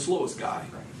faster than the slowest guy.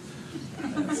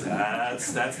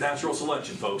 That's natural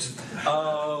selection, folks.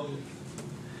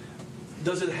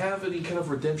 Does it have any kind of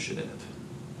redemption in it?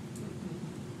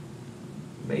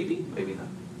 Maybe not.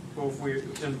 Well, if we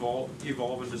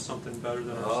evolve into something better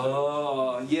than ourselves.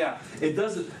 Oh, yeah. It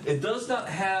does not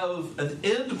have an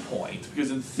end point,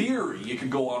 because in theory it can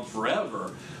go on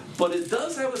forever, but it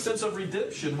does have a sense of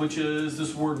redemption, which is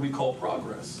this word we call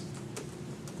progress.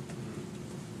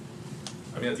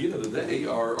 I mean, at the end of the day,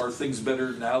 are things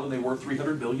better now than they were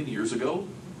 300 million years ago,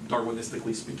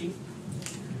 Darwinistically speaking?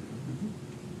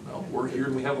 Well, we're here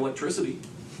and we have electricity.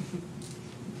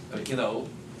 Y'all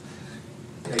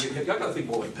got to think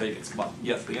more like pagans. Come on.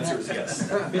 Yes, the answer is yes.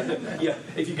 Yeah,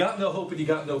 if you got no hope and you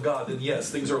got no God, then yes,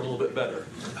 things are a little bit better.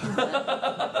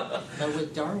 But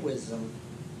with Darwinism,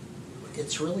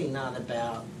 it's really not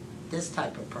about this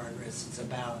type of progress. It's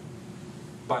about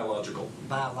Biological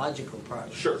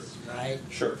progress. Sure. Right?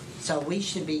 Sure. So we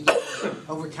should be,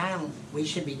 over time, we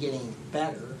should be getting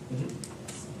better.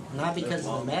 Mm-hmm. Not because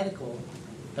of the medical,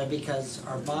 but because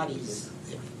our bodies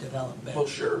have developed better. Well,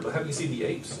 sure, but have you seen the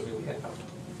apes? I mean, we have.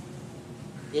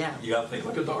 Yeah. You got to think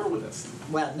like a Darwinist.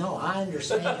 Well, no, I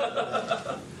understand.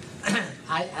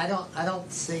 I don't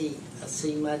see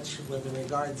much with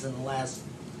regards in the last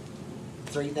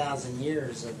 3,000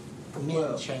 years of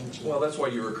men changing. Well, that's why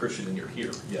you're a Christian and you're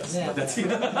here. Yes. Yeah. But that's, There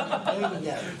you go.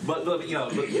 but yeah,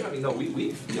 I mean, no,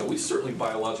 we certainly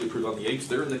biologically proved on the apes.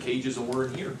 They're in the cages and we're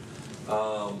in here.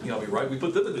 Right? We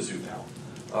put them in the zoo now.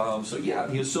 So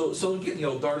again,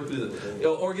 Darwin,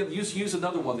 or again, use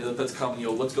another one that's common.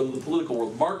 Let's go to the political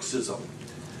world. Marxism.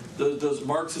 Does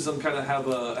Marxism kind of have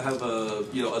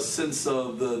a sense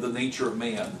of the nature of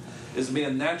man? Is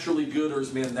man naturally good or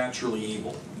is man naturally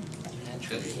evil?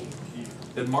 Naturally.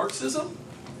 In Marxism,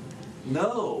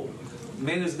 no,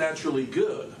 man is naturally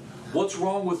good. What's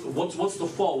wrong with what's the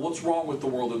fall? What's wrong with the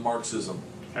world in Marxism?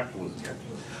 Capitalism.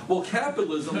 Well,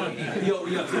 capitalism, and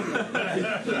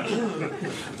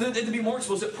to be more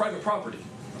explicit, private property,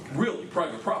 really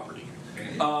private property,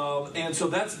 and so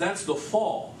that's the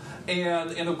fall.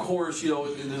 And of course,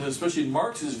 especially in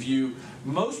Marx's view,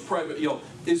 most private,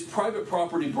 is private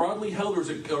property broadly held, or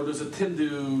does it tend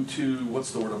to what's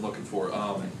the word I'm looking for?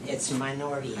 It's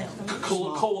minority held.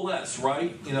 Coalesce,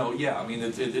 right? I mean,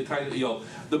 it kind of,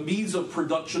 the means of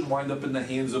production wind up in the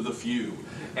hands of the few.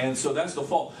 And so that's the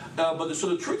fall. So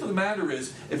the truth of the matter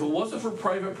is, if it wasn't for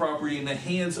private property in the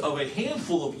hands of a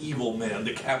handful of evil men,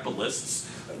 the capitalists,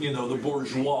 the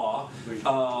bourgeois,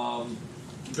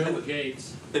 Bill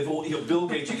Gates. If Bill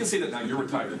Gates, you can say that now. You're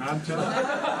retired. I'm telling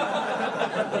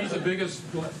you. He's the biggest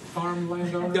farm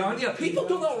landowner. Yeah, people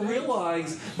do not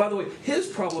realize. By the way, his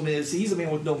problem is he's a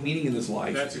man with no meaning in his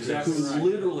life. That's exactly who right.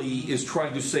 literally is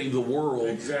trying to save the world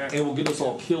Exactly. and will get us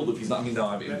all killed if he's not.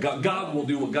 God will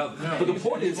do what God. No, but the he's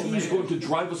point is, evil he's man. going to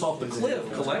drive us off the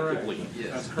cliff collectively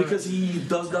That's correct. because he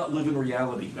does not live in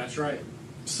reality. That's right.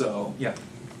 So yeah,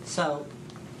 So,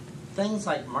 things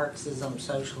like Marxism,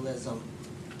 socialism,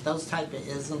 those type of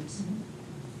isms,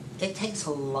 it takes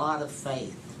a lot of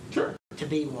faith sure. to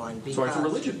be one. Because, Sorry for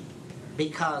religion.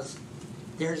 Because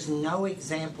there's no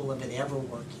example of it ever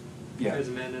working. Yeah. Because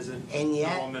men isn't. And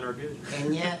yet- All men are good.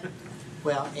 And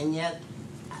yet,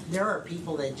 there are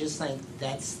people that just think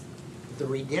that's the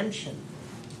redemption.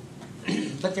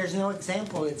 But there's no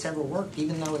example it's ever worked,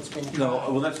 even though it's been tried. No,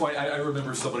 well, that's why I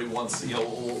remember somebody once,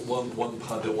 one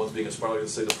pundit once being inspired to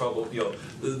say the problem,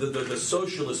 the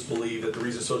socialists believe that the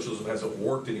reason socialism hasn't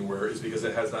worked anywhere is because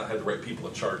it has not had the right people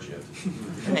in charge yet.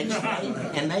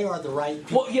 And they are the right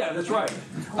people. Well, yeah, that's right.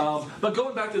 But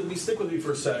going back to, let me stick with me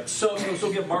for a sec. So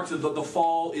again, Marx said the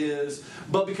fall is,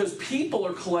 but because people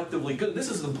are collectively good.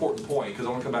 This is an important point because I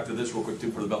want to come back to this real quick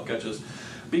too for the bell catches.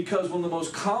 Because one of the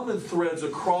most common threads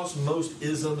across most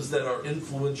isms that are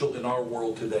influential in our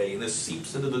world today, and this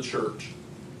seeps into the church,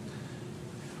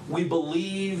 we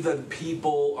believe that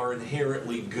people are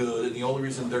inherently good, and the only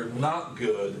reason they're not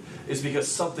good is because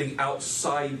something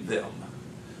outside them,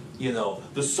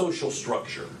 the social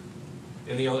structure.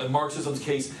 In Marxism's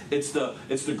case, it's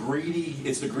the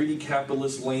greedy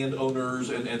capitalist landowners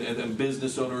and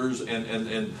business owners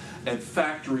and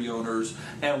factory owners,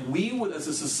 and we would, as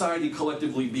a society,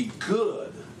 collectively be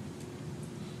good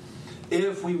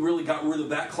if we really got rid of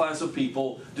that class of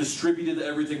people, distributed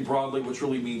everything broadly, which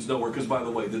really means nowhere. Because by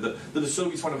the way, the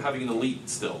Soviets wind up having an elite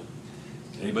still.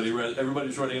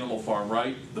 Everybody's read Animal Farm,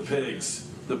 right? The pigs.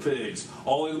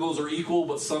 All animals are equal,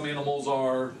 but some animals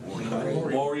are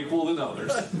more equal than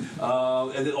others.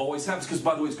 And it always happens, because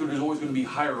by the way, there's always going to be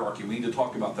hierarchy. We need to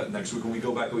talk about that next week when we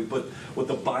go back and we put what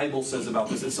the Bible says about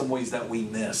this in some ways that we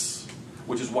miss,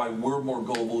 which is why we're more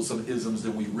gullible to some isms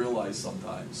than we realize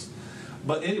sometimes.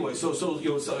 But anyway, so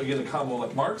again, a common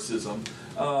like Marxism,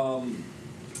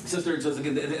 says there, it says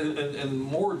again, and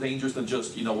more dangerous than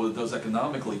just what it does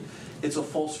economically, it's a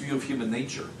false view of human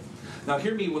nature. Now,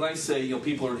 hear me when I say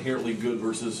people are inherently good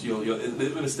versus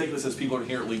the mistake that says people are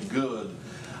inherently good.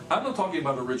 I'm not talking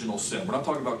about original sin. We're not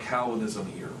talking about Calvinism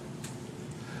here.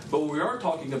 But what we are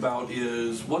talking about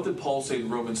is, what did Paul say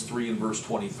in Romans 3 and verse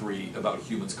 23 about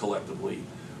humans collectively?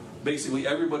 Basically,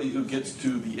 everybody who gets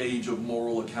to the age of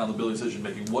moral accountability and decision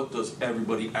making, what does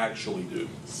everybody actually do?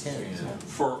 Sin.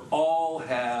 For all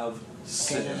have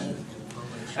sinned.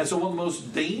 And so one of the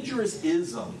most dangerous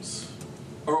isms,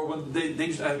 or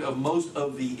most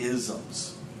of the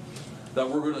isms that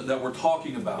we're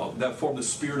talking about that form the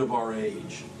spirit of our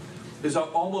age, is that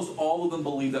almost all of them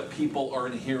believe that people are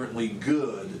inherently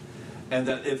good, and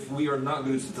that if we are not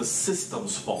good, it's the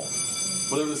system's fault.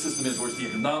 Whatever the system is, whether it's the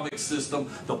economic system,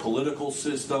 the political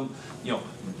system,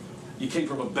 you came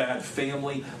from a bad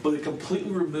family, but it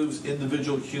completely removes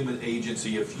individual human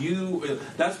agency.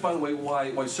 That's, by the way,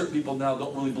 why certain people now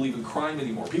don't really believe in crime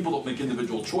anymore. People don't make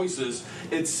individual choices.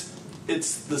 It's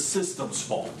the system's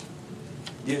fault.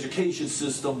 The education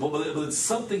system, but it's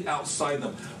something outside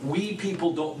them. We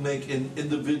people don't make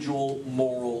individual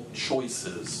moral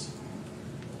choices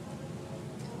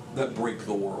that break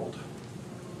the world.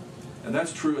 And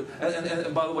that's true.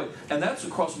 And by the way, and that's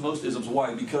across most isms.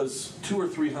 Why? Because 200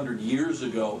 or 300 years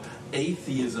ago,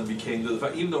 atheism became the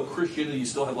fact. Even though Christianity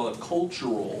still had a lot of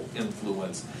cultural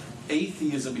influence,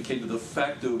 atheism became the de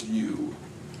facto view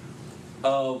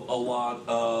of a lot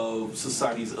of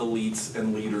society's elites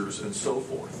and leaders and so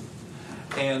forth.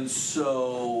 And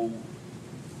so,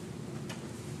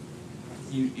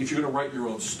 if you're going to write your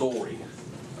own story,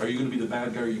 are you going to be the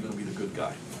bad guy or are you going to be the good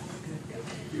guy?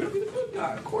 You're going to be the good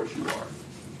guy. Of course you are.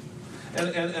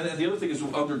 And the other thing is,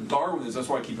 under Darwinism, that's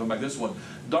why I keep coming back to this one,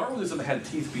 Darwinism had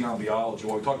teeth beyond biology.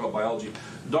 When we talk about biology,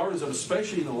 Darwinism,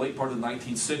 especially in the late part of the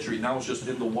 19th century, now it's just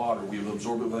in the water. We've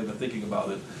absorbed it without even thinking about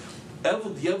it.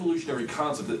 The evolutionary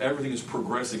concept that everything is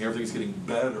progressing, everything is getting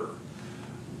better,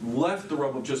 left the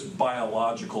realm of just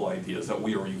biological ideas that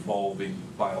we are evolving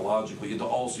biologically into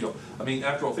also,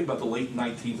 after all, think about the late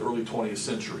 19th, early 20th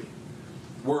century,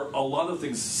 where a lot of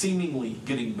things seemingly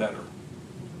getting better.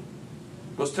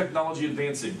 Was technology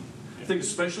advancing? I think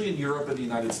especially in Europe and the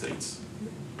United States.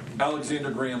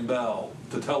 Alexander Graham Bell,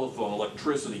 the telephone,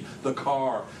 electricity, the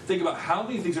car. Think about how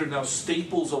many things that are now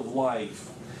staples of life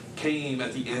came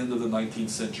at the end of the 19th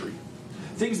century.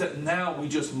 things that now we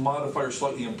just modify or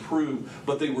slightly improve,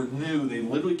 but they were new. They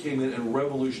literally came in and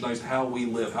revolutionized how we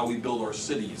live, how we build our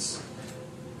cities,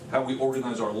 how we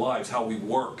organize our lives, how we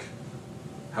work,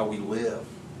 how we live.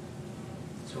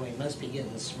 So we must be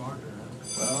getting smarter.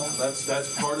 Well,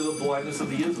 that's part of the blindness of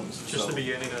the isms. Just so. the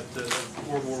beginning of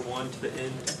the World War I to the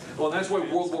end. Well, and that's why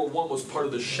World War I was part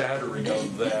of the shattering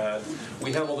of that.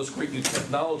 We have all this great new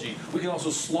technology. We can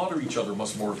also slaughter each other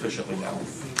much more efficiently now.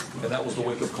 And that was the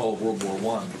wake-up call of World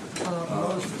War I.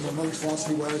 Mother's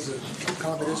philosophy was that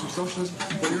communism, socialism,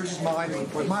 well, yours is mine,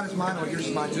 and what mine is mine, well, yours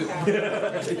is mine too.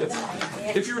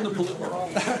 If you're in the political.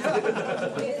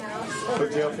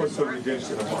 But Jeff, what's the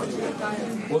redemption of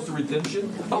Martin? What's the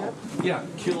redemption? Oh, yeah,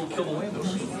 kill the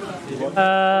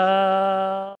landowners.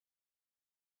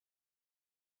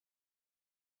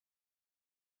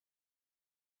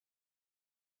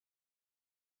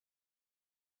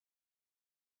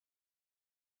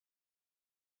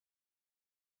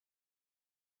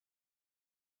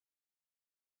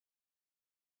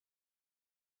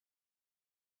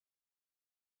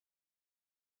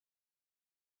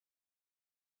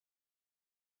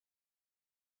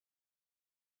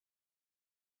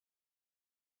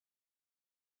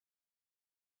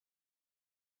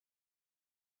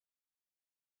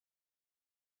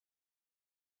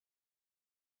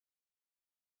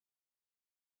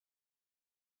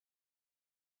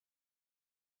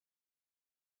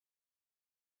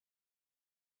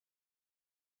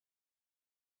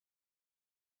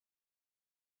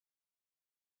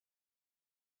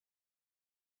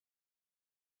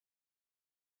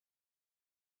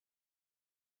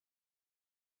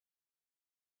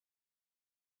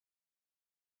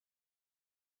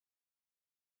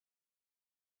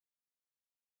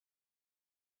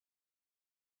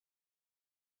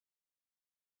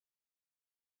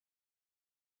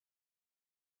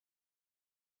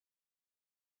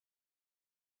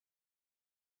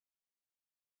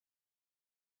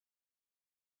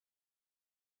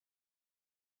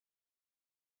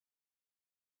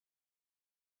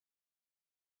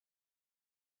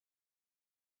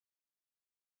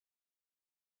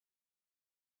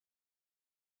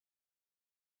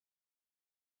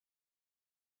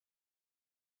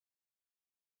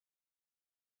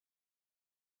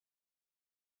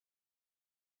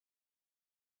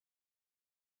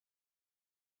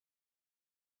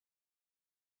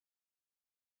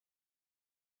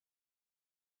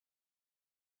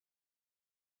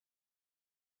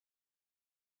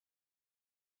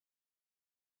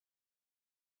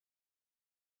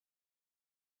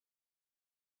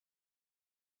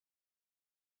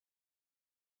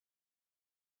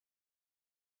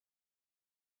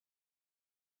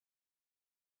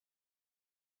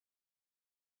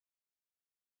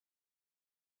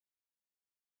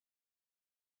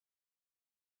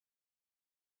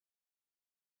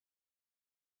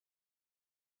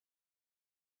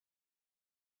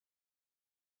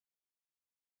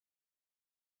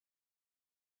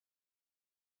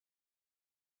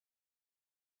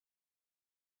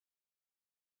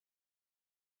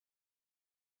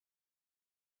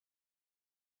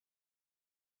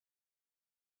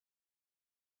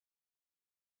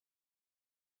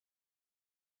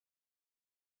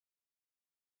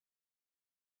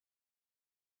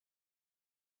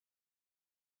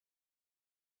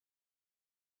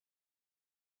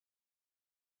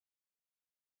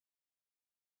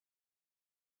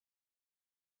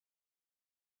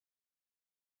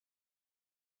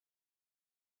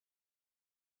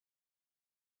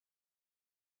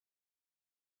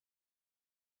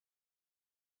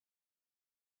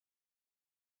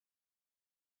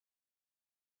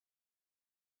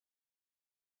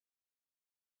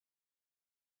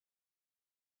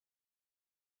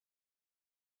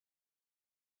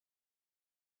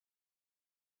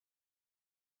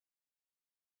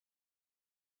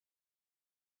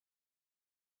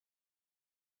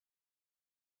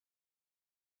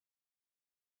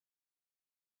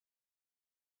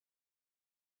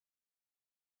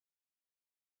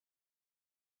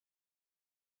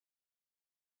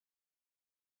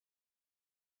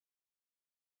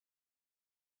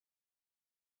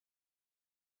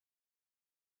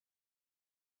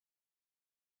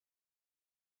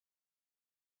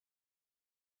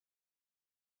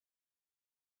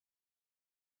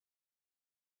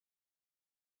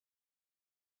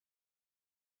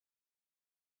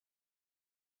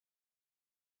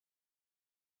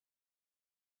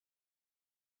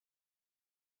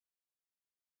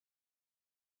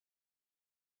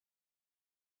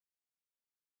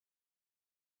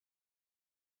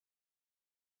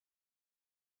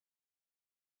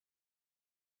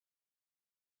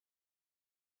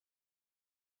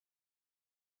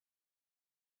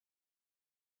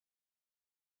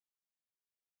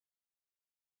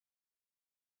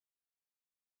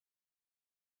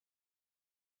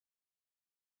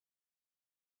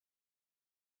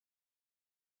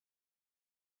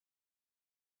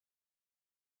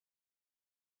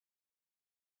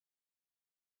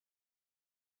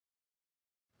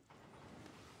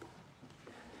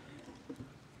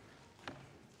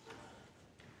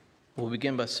 We'll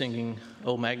begin by singing,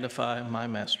 "Oh Magnify My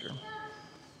Master."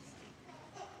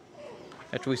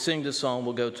 After we sing this song,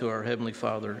 we'll go to our Heavenly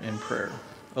Father in prayer.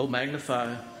 "Oh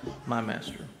magnify my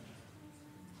Master."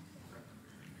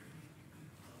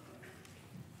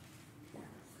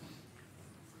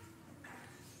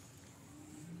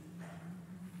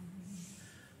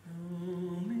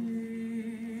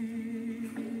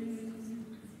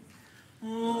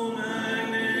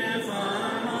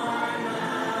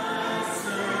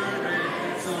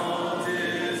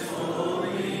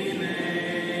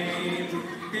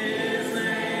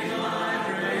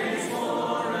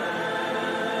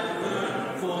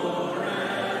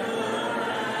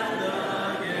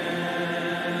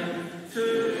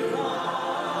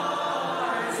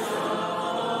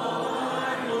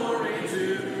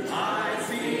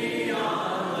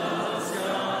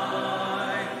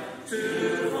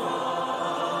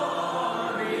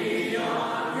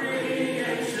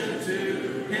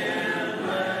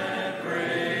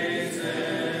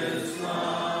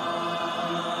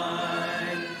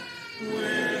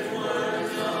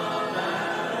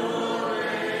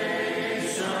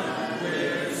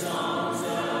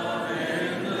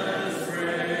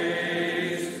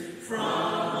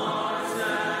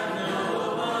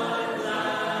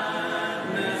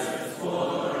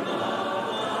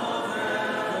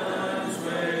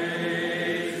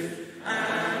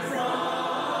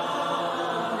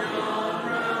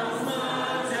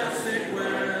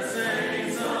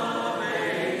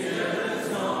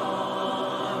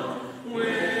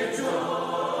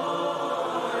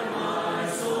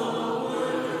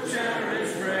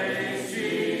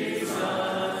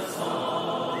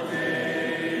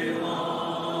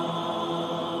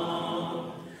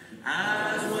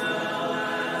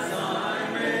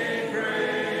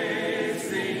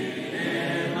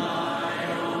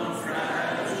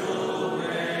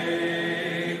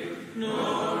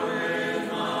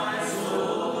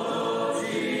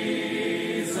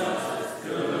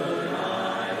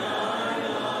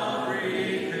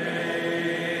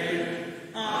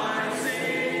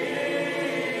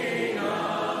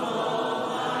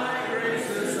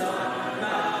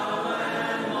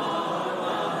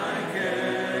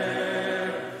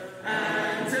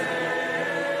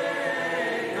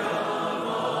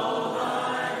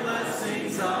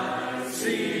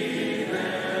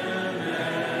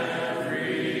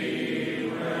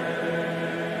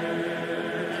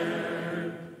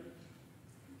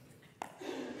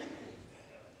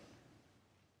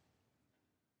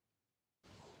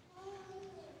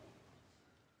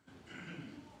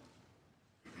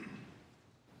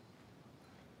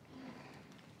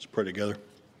 Let's pray together.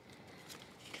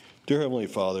 Dear Heavenly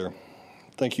Father,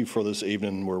 thank you for this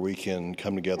evening where we can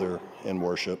come together and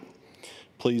worship.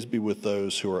 Please be with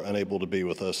those who are unable to be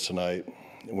with us tonight,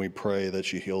 and we pray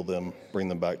that you heal them, bring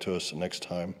them back to us the next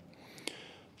time.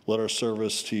 Let our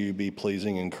service to you be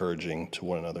pleasing and encouraging to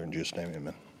one another. In Jesus' name,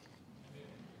 amen.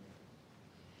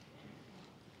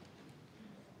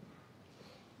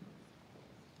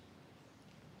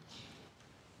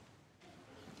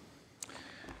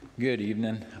 Good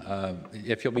evening.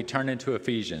 If you'll be turning to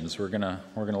Ephesians, we're gonna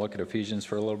look at Ephesians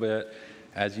for a little bit.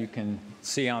 As you can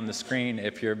see on the screen,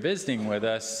 if you're visiting with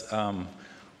us,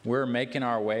 we're making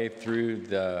our way through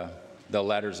the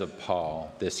letters of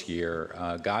Paul this year.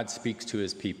 God speaks to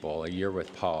his people, a year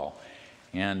with Paul,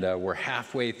 and we're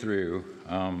halfway through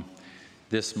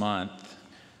this month,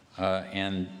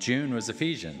 and June was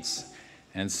Ephesians,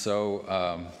 and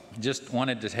so just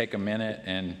wanted to take a minute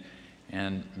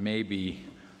and maybe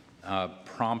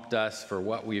prompt us for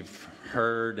what we've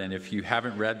heard. And if you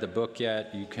haven't read the book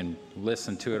yet, you can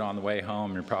listen to it on the way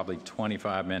home in probably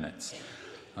 25 minutes.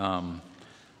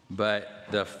 But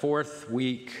the fourth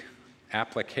week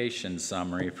application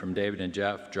summary from David and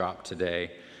Jeff dropped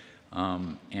today.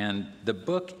 And the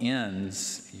book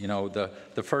ends,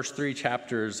 the first 3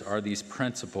 chapters are these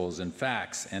principles and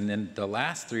facts, and then the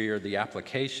last 3 are the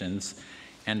applications.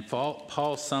 And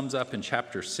Paul sums up in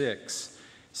chapter 6,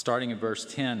 starting in verse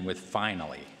 10 with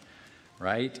 "finally,"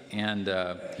 right? And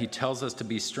he tells us to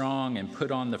be strong and put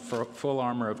on the full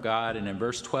armor of God. And in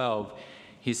verse 12,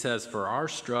 he says, "For our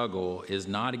struggle is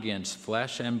not against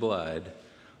flesh and blood,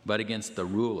 but against the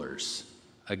rulers,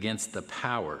 against the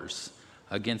powers,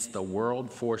 against the world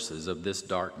forces of this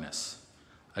darkness,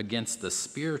 against the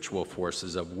spiritual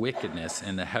forces of wickedness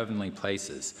in the heavenly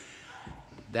places."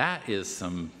 That is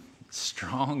some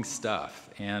strong stuff.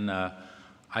 And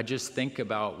I just think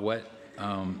about what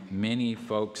many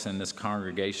folks in this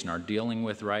congregation are dealing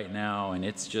with right now, and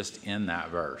it's just in that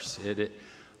verse.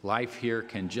 Life here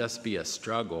can just be a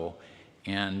struggle,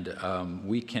 and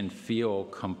we can feel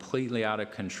completely out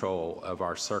of control of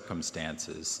our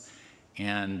circumstances.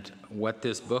 And what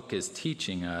this book is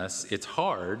teaching us, it's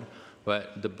hard,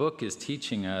 but the book is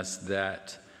teaching us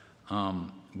that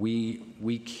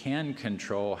we can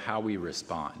control how we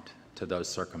respond to those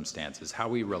circumstances, how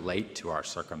we relate to our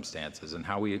circumstances, and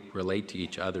how we relate to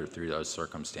each other through those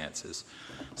circumstances.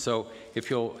 So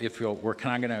we're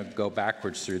kind of going to go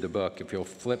backwards through the book. If you'll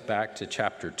flip back to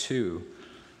chapter 2,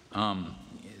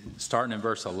 starting in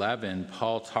verse 11,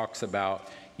 Paul talks about,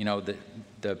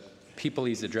 the people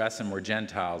he's addressing were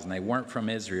Gentiles, and they weren't from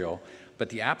Israel, but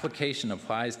the application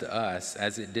applies to us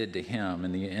as it did to him.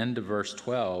 In the end of verse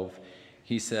 12,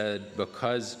 he said,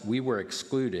 because we were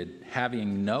excluded,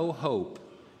 having no hope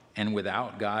and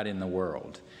without God in the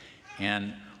world.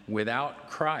 And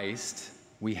without Christ,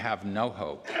 we have no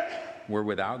hope. We're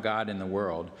without God in the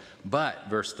world. But,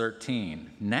 verse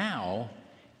 13, now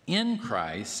in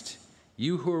Christ,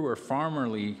 you who were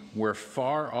formerly were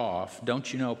far off.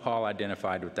 Don't you know Paul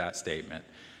identified with that statement?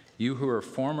 You who were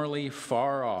formerly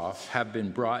far off have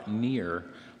been brought near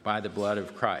by the blood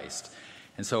of Christ.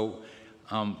 And so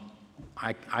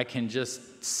I can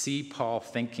just see Paul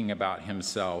thinking about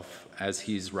himself as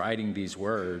he's writing these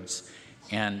words.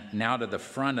 And now to the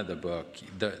front of the book,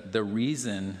 the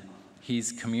reason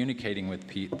he's communicating with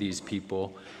these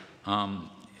people,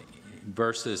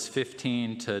 verses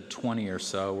 15 to 20 or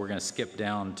so, we're going to skip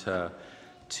down to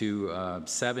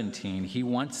 17. He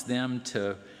wants them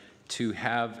to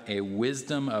have a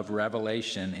wisdom of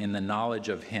revelation in the knowledge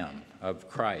of him, of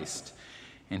Christ.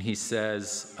 And he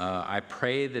says, I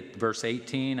pray that, verse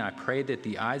 18, I pray that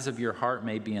the eyes of your heart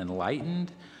may be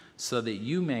enlightened so that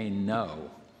you may know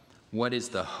what is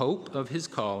the hope of his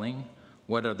calling,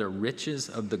 what are the riches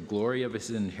of the glory of his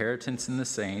inheritance in the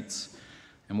saints,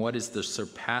 and what is the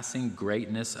surpassing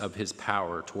greatness of his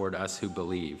power toward us who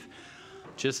believe.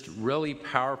 Just really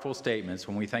powerful statements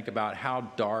when we think about how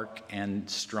dark and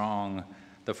strong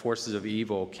the forces of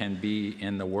evil can be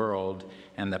in the world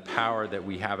and the power that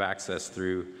we have access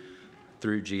through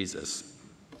Jesus.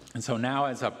 And so now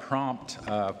as a prompt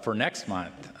for next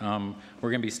month, we're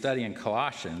going to be studying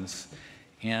Colossians,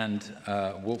 and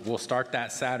we'll start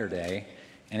that Saturday.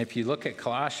 And if you look at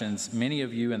Colossians, many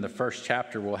of you in the first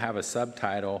chapter will have a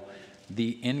subtitle,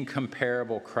 The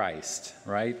Incomparable Christ,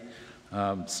 right?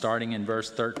 Starting in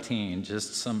verse 13,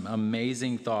 just some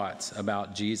amazing thoughts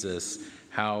about Jesus,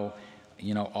 how,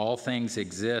 all things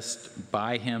exist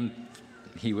by him.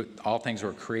 All things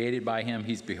were created by him.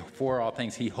 He's before all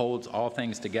things. He holds all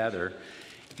things together.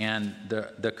 And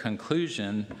the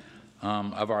conclusion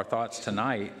of our thoughts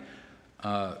tonight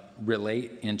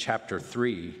relate in chapter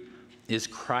 3. Is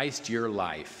Christ your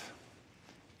life?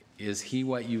 Is he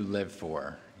what you live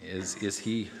for? Is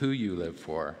he who you live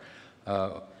for?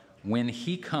 When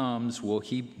he comes, will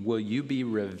you be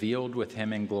revealed with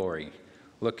him in glory?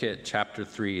 Look at chapter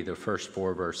 3, the first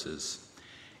 4 verses.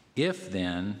 If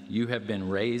then you have been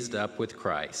raised up with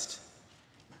Christ,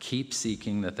 keep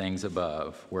seeking the things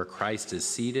above, where Christ is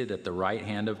seated at the right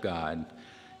hand of God.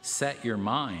 Set your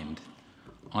mind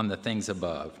on the things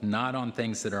above, not on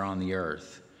things that are on the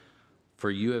earth. For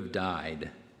you have died,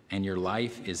 and your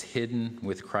life is hidden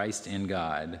with Christ in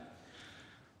God.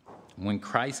 When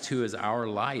Christ, who is our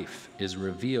life, is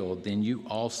revealed, then you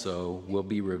also will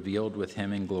be revealed with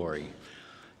him in glory.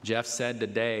 Jeff said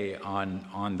today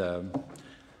on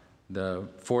the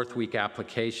 4th week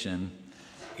application,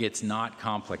 it's not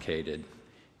complicated.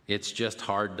 It's just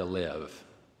hard to live.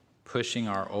 Pushing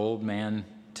our old man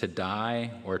to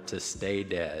die or to stay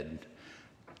dead.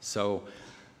 So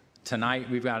tonight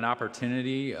we've got an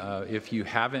opportunity. If you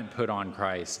haven't put on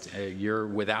Christ, you're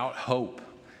without hope.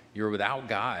 You're without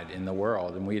God in the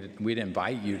world, and we'd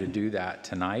invite you to do that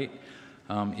tonight.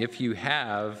 If you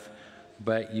have,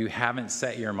 but you haven't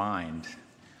set your mind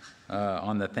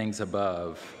on the things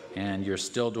above, and you're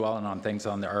still dwelling on things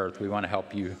on the earth, we want to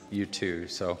help you too.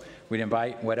 So we'd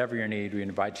invite, whatever your need, we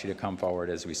invite you to come forward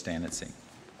as we stand and sing.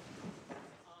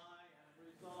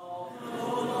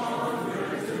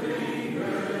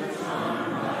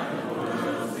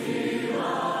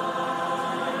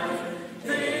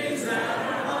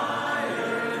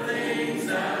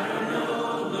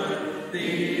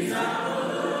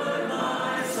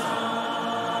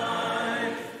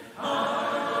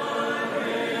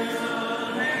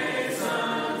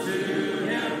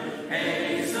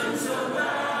 Hasten so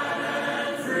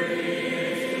glad and free.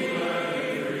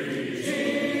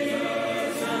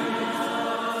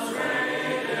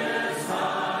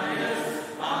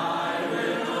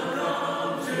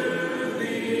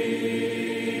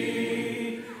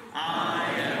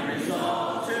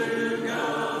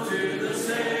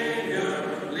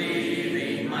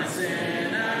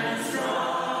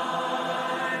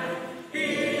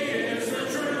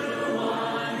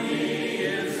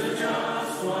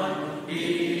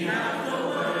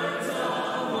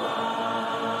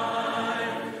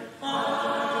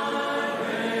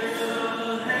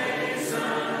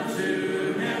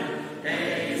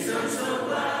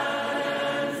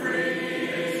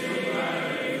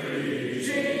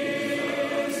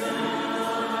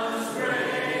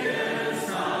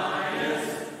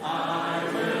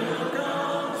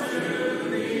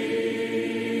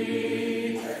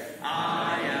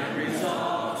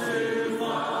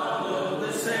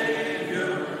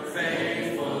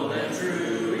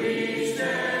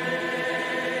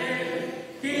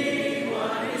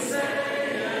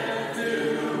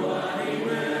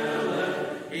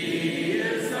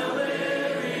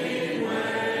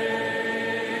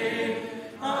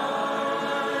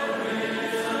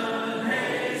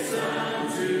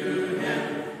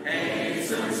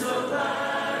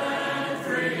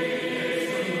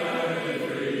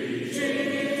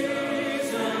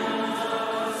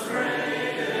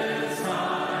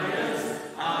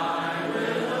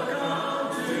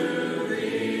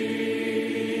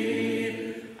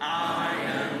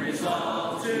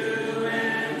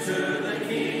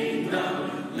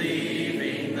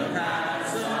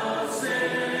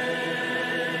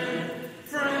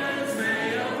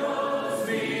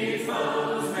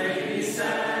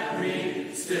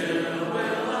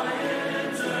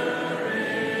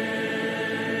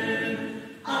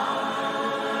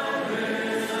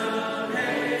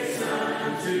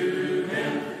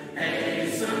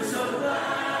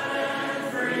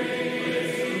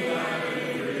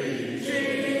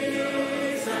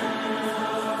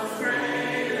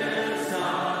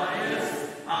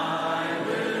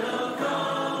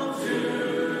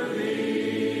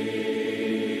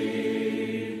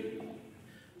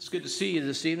 Good to see you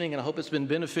this evening, and I hope it's been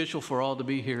beneficial for all to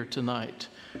be here tonight.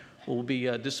 We'll be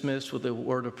dismissed with a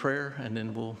word of prayer, and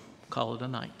then we'll call it a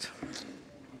night.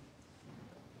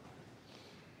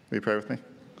 Will you pray with me?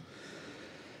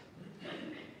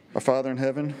 Our Father in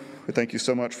heaven, we thank you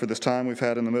so much for this time we've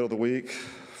had in the middle of the week,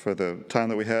 for the time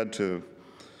that we had to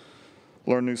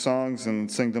learn new songs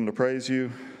and sing them to praise you,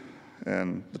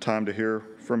 and the time to hear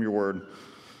from your word.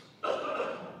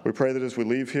 We pray that as we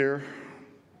leave here,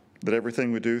 that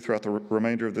everything we do throughout the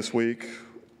remainder of this week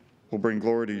will bring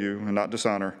glory to you and not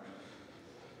dishonor.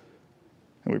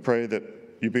 And we pray that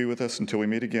you be with us until we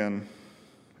meet again.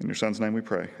 In your Son's name we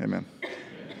pray. Amen.